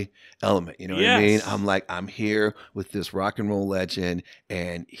my element, what I mean? I'm like, I'm here with this rock and roll legend,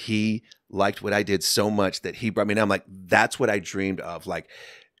 and he liked what I did so much that he brought me. And I'm like, that's what I dreamed of. Like,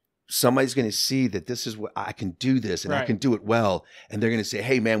 somebody's going to see that this is what I can do this and I can do it well. And they're going to say,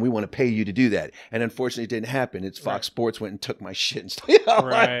 "Hey man, we want to pay you to do that." And unfortunately it didn't happen. It's Fox Sports went and took my shit and stuff.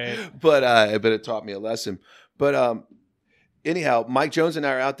 But it taught me a lesson. But anyhow, Mike Jones and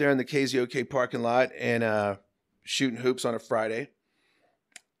I are out there in the KZOK parking lot and shooting hoops on a Friday.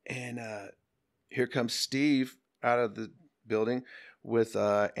 And here comes Steve out of the building with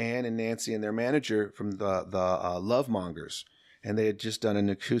Ann and Nancy and their manager from the Love Mongers. And they had just done an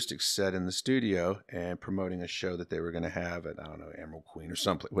acoustic set in the studio and promoting a show that they were going to have at, I don't know, Emerald Queen or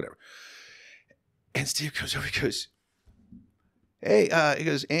someplace, whatever. And Steve comes over, he goes, "Hey," he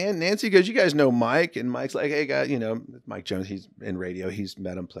goes, "Ann, Nancy," goes, "You guys know Mike?" And Mike's like, "Hey, guys, Mike Jones, he's in radio. He's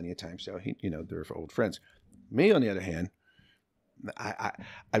met him plenty of times. So, they're old friends." Me, on the other hand, I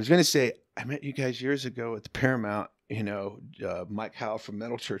was going to say, I met you guys years ago at the Paramount. Mike Howe from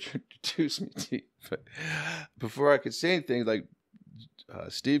Metal Church introduced me to you. But before I could say anything, like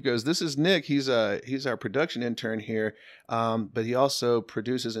Steve goes, "This is Nick. He's our production intern here, but he also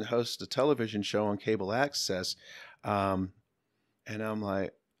produces and hosts a television show on cable access." And I'm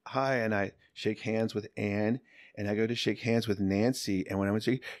like, "Hi," and I shake hands with Ann. And I go to shake hands with Nancy. And when I went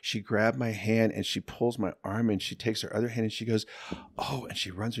to, she grabbed my hand and she pulls my arm and she takes her other hand and she goes, "Oh," and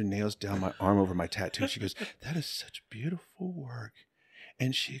she runs her nails down my arm over my tattoo. She goes, "That is such beautiful work."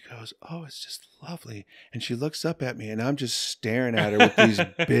 And she goes, "Oh, it's just lovely." And she looks up at me and I'm just staring at her with these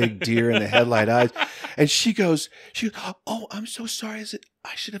big deer in the headlight eyes. And she goes, "Oh, I'm so sorry.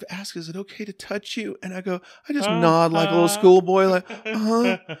 I should have asked, is it okay to touch you?" And I just nod like a little schoolboy, like,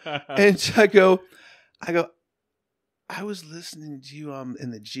 "Uh-huh." And I go, I was listening to you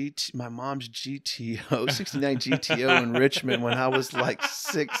in the my mom's GTO, 69 GTO in Richmond when I was like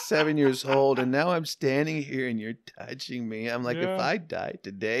 6, 7 years old. And now I'm standing here and you're touching me. I'm like, if I died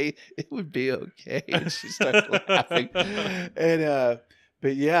today, it would be okay. And she started laughing. And,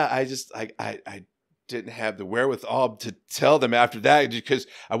 but yeah, I didn't have the wherewithal to tell them after that because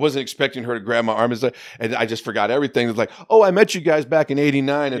I wasn't expecting her to grab my arm and I just forgot everything. It's like, oh, I met you guys back in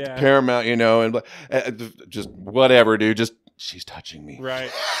 '89 at the Paramount, and just whatever, dude. Just she's touching me, right?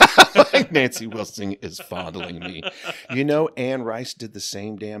 Like Nancy Wilson is fondling me. Anne Rice did the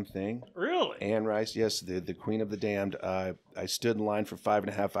same damn thing. Really? Anne Rice, yes, the Queen of the Damned. I stood in line for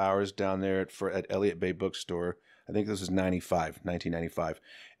 5.5 hours down there at Elliott Bay Bookstore. I think this was 1995.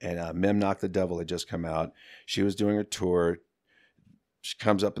 And Mem Knock the Devil had just come out. She was doing her tour. She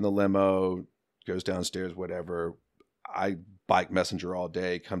comes up in the limo, goes downstairs, whatever. I bike messenger all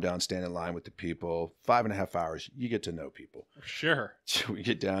day, come down, stand in line with the people. 5.5 hours, you get to know people. Sure. We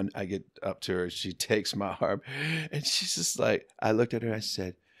get down, I get up to her. She takes my arm, and she's just like, I looked at her, I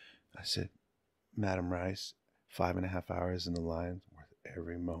said, Madam Rice, 5.5 hours in the line.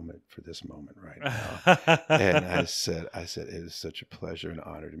 Every moment for this moment right now. And I said, it is such a pleasure and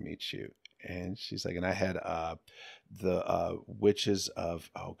honor to meet you. And she's like, and I had the witches of,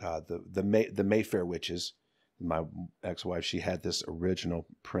 the Mayfair witches. My ex-wife, she had this original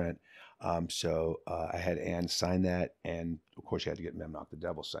print. So I had Anne sign that. And of course, she had to get Mem Knock the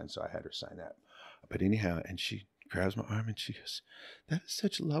Devil signed. So I had her sign that. But anyhow, and she grabs my arm and she goes, that is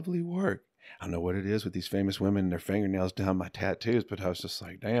such lovely work. I don't know what it is with these famous women and their fingernails down my tattoos, but I was just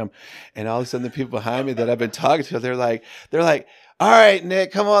like, damn. And all of a sudden the people behind me that I've been talking to, they're like, all right,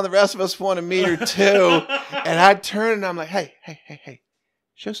 Nick, come on. The rest of us want to meet her too. And I turn and I'm like, hey,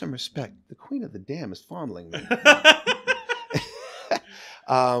 show some respect. The Queen of the Damned is fondling me.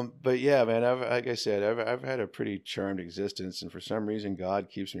 But yeah, man, like I said, I've had a pretty charmed existence, and for some reason God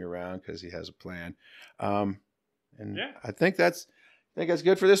keeps me around because he has a plan. I think that's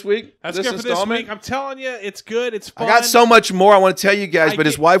good for this week. That's good for this week. I'm telling you, it's good. It's fun. I got so much more I want to tell you guys, but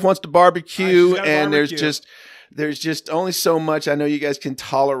his wife wants to barbecue, and there's just only so much I know you guys can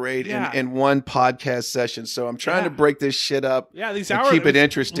tolerate in one podcast session. So I'm trying to break this shit up. Yeah, these hours, keep it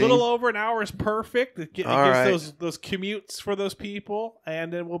interesting. A little over an hour is perfect. It gives those commutes for those people,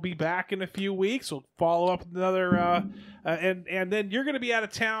 and then we'll be back in a few weeks. We'll follow up with another, and then you're going to be out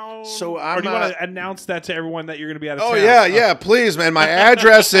of town. So or do you want to announce that to everyone that you're going to be out of town? Oh yeah, please, man. My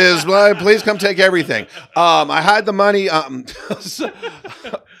address is. Please come take everything. I hide the money.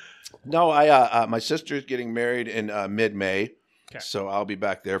 No, my sister's getting married in mid-May, so I'll be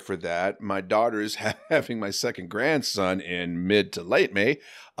back there for that. My daughter's having my second grandson in mid to late May,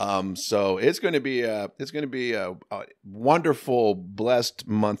 so it's going to be a wonderful, blessed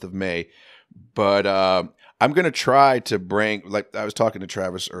month of May. But I'm going to try to bring, like I was talking to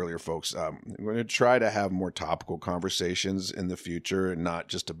Travis earlier, folks. I'm going to try to have more topical conversations in the future, and not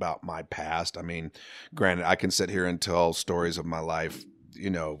just about my past. I mean, granted, I can sit here and tell stories of my life,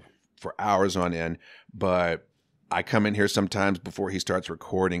 for hours on end, but I come in here sometimes before he starts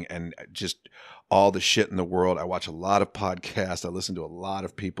recording and just all the shit in the world. I watch a lot of podcasts. I listen to a lot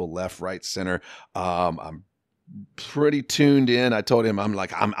of people, left, right, center. I'm pretty tuned in. I told him I'm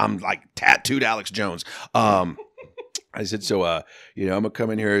like tattooed Alex Jones. I said, so, I'm going to come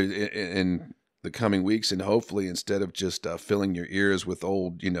in here in the coming weeks, and hopefully instead of just filling your ears with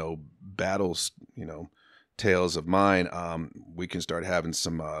old, battles, tales of mine, we can start having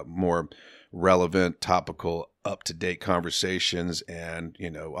some more relevant, topical, up-to-date conversations. And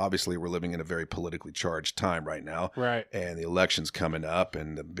obviously we're living in a very politically charged time right now, right? And the election's coming up,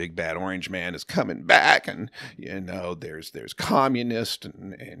 and the big bad orange man is coming back, and there's communists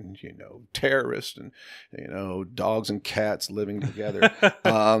and terrorists and dogs and cats living together.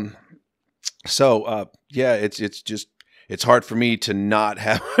 It's hard for me to not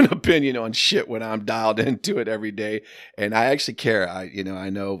have an opinion on shit when I'm dialed into it every day. And I actually care. I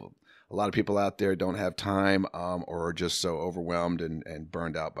know a lot of people out there don't have time or are just so overwhelmed and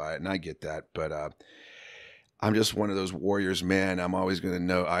burned out by it. And I get that. But I'm just one of those warriors, man. I'm always going to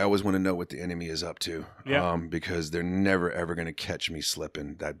know. I always want to know what the enemy is up to, because they're never, ever going to catch me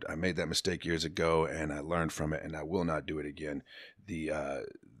slipping. I made that mistake years ago, and I learned from it, and I will not do it again.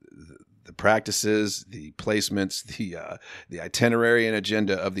 The practices, the placements, the itinerary and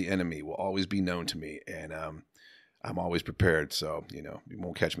agenda of the enemy will always be known to me, and I'm always prepared. So you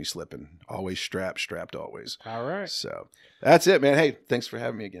won't catch me slipping. Always strapped always. All right. So that's it, man. Hey, thanks for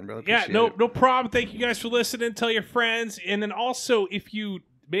having me again, brother. No problem. Thank you guys for listening. Tell your friends, and then also if you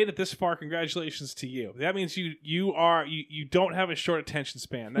made it this far, congratulations to you. That means you don't have a short attention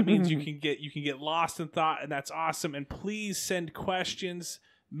span. That means you can get lost in thought, and that's awesome. And please send questions,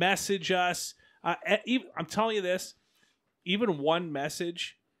 message us. I'm telling you this, even one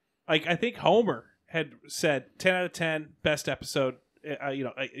message, like I think Homer had said 10 out of 10, best episode.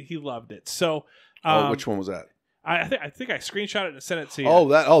 He loved it. So, which one was that? I think I screenshot it and sent it to you.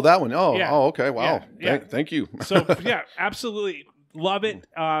 That one. Oh, yeah. Oh, okay. Wow. Yeah. Thank you. So yeah, absolutely love it.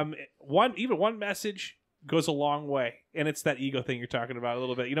 One message goes a long way, and it's that ego thing you're talking about a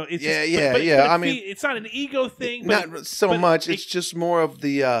little bit. It's I mean, it's not an ego thing. Not so much. It's just more of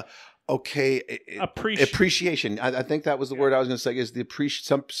the. Appreciation. I think that was the word I was going to say. Is the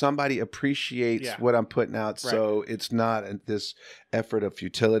somebody appreciates what I'm putting out, so it's not this effort of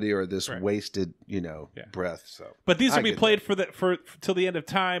futility or this wasted, breath. So, but these will be played for till the end of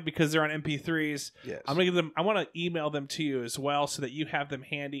time because they're on MP3s. Yes. I'm going to give them. I want to email them to you as well, so that you have them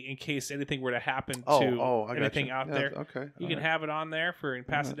handy in case anything were to happen to anything out there. Okay, you can have it on there and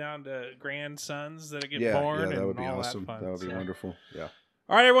pass it down to grandsons that get born. Yeah, that would be all awesome. That would be wonderful. Yeah.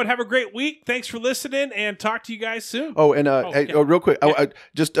 All right, everyone, have a great week. Thanks for listening, and talk to you guys soon. Oh, and real quick, I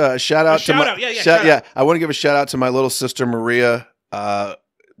just shout out to my shout out. I want to give a shout out to my little sister Maria.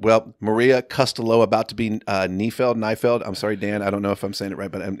 Maria Kustalow, about to be Neifeld. I'm sorry, Dan. I don't know if I'm saying it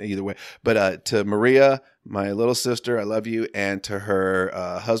right, but either way. But to Maria, my little sister, I love you, and to her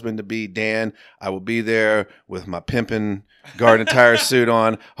husband to be Dan, I will be there with my pimping garden tire suit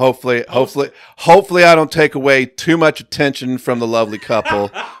on. Hopefully, I don't take away too much attention from the lovely couple.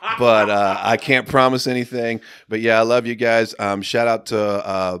 But I can't promise anything. But yeah, I love you guys. Shout out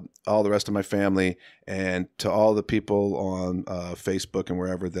to all the rest of my family and to all the people on Facebook and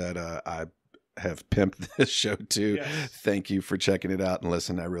wherever that I have pimped this show to. Yes. Thank you for checking it out and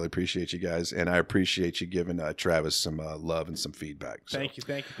listening. I really appreciate you guys, and I appreciate you giving Travis some love and some feedback. So thank you.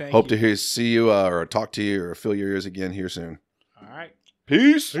 Hope to see you or talk to you or fill your ears again here soon. All right.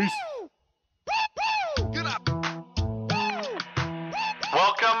 Peace.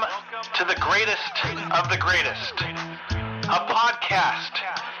 Welcome to the greatest of the greatest, a podcast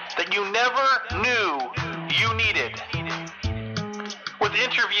that you never knew you needed, with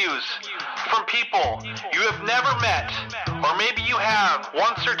interviews from people you have never met, or maybe you have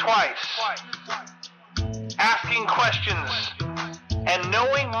once or twice, asking questions and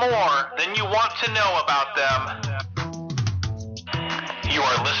knowing more than you want to know about them. You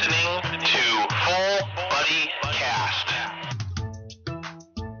are listening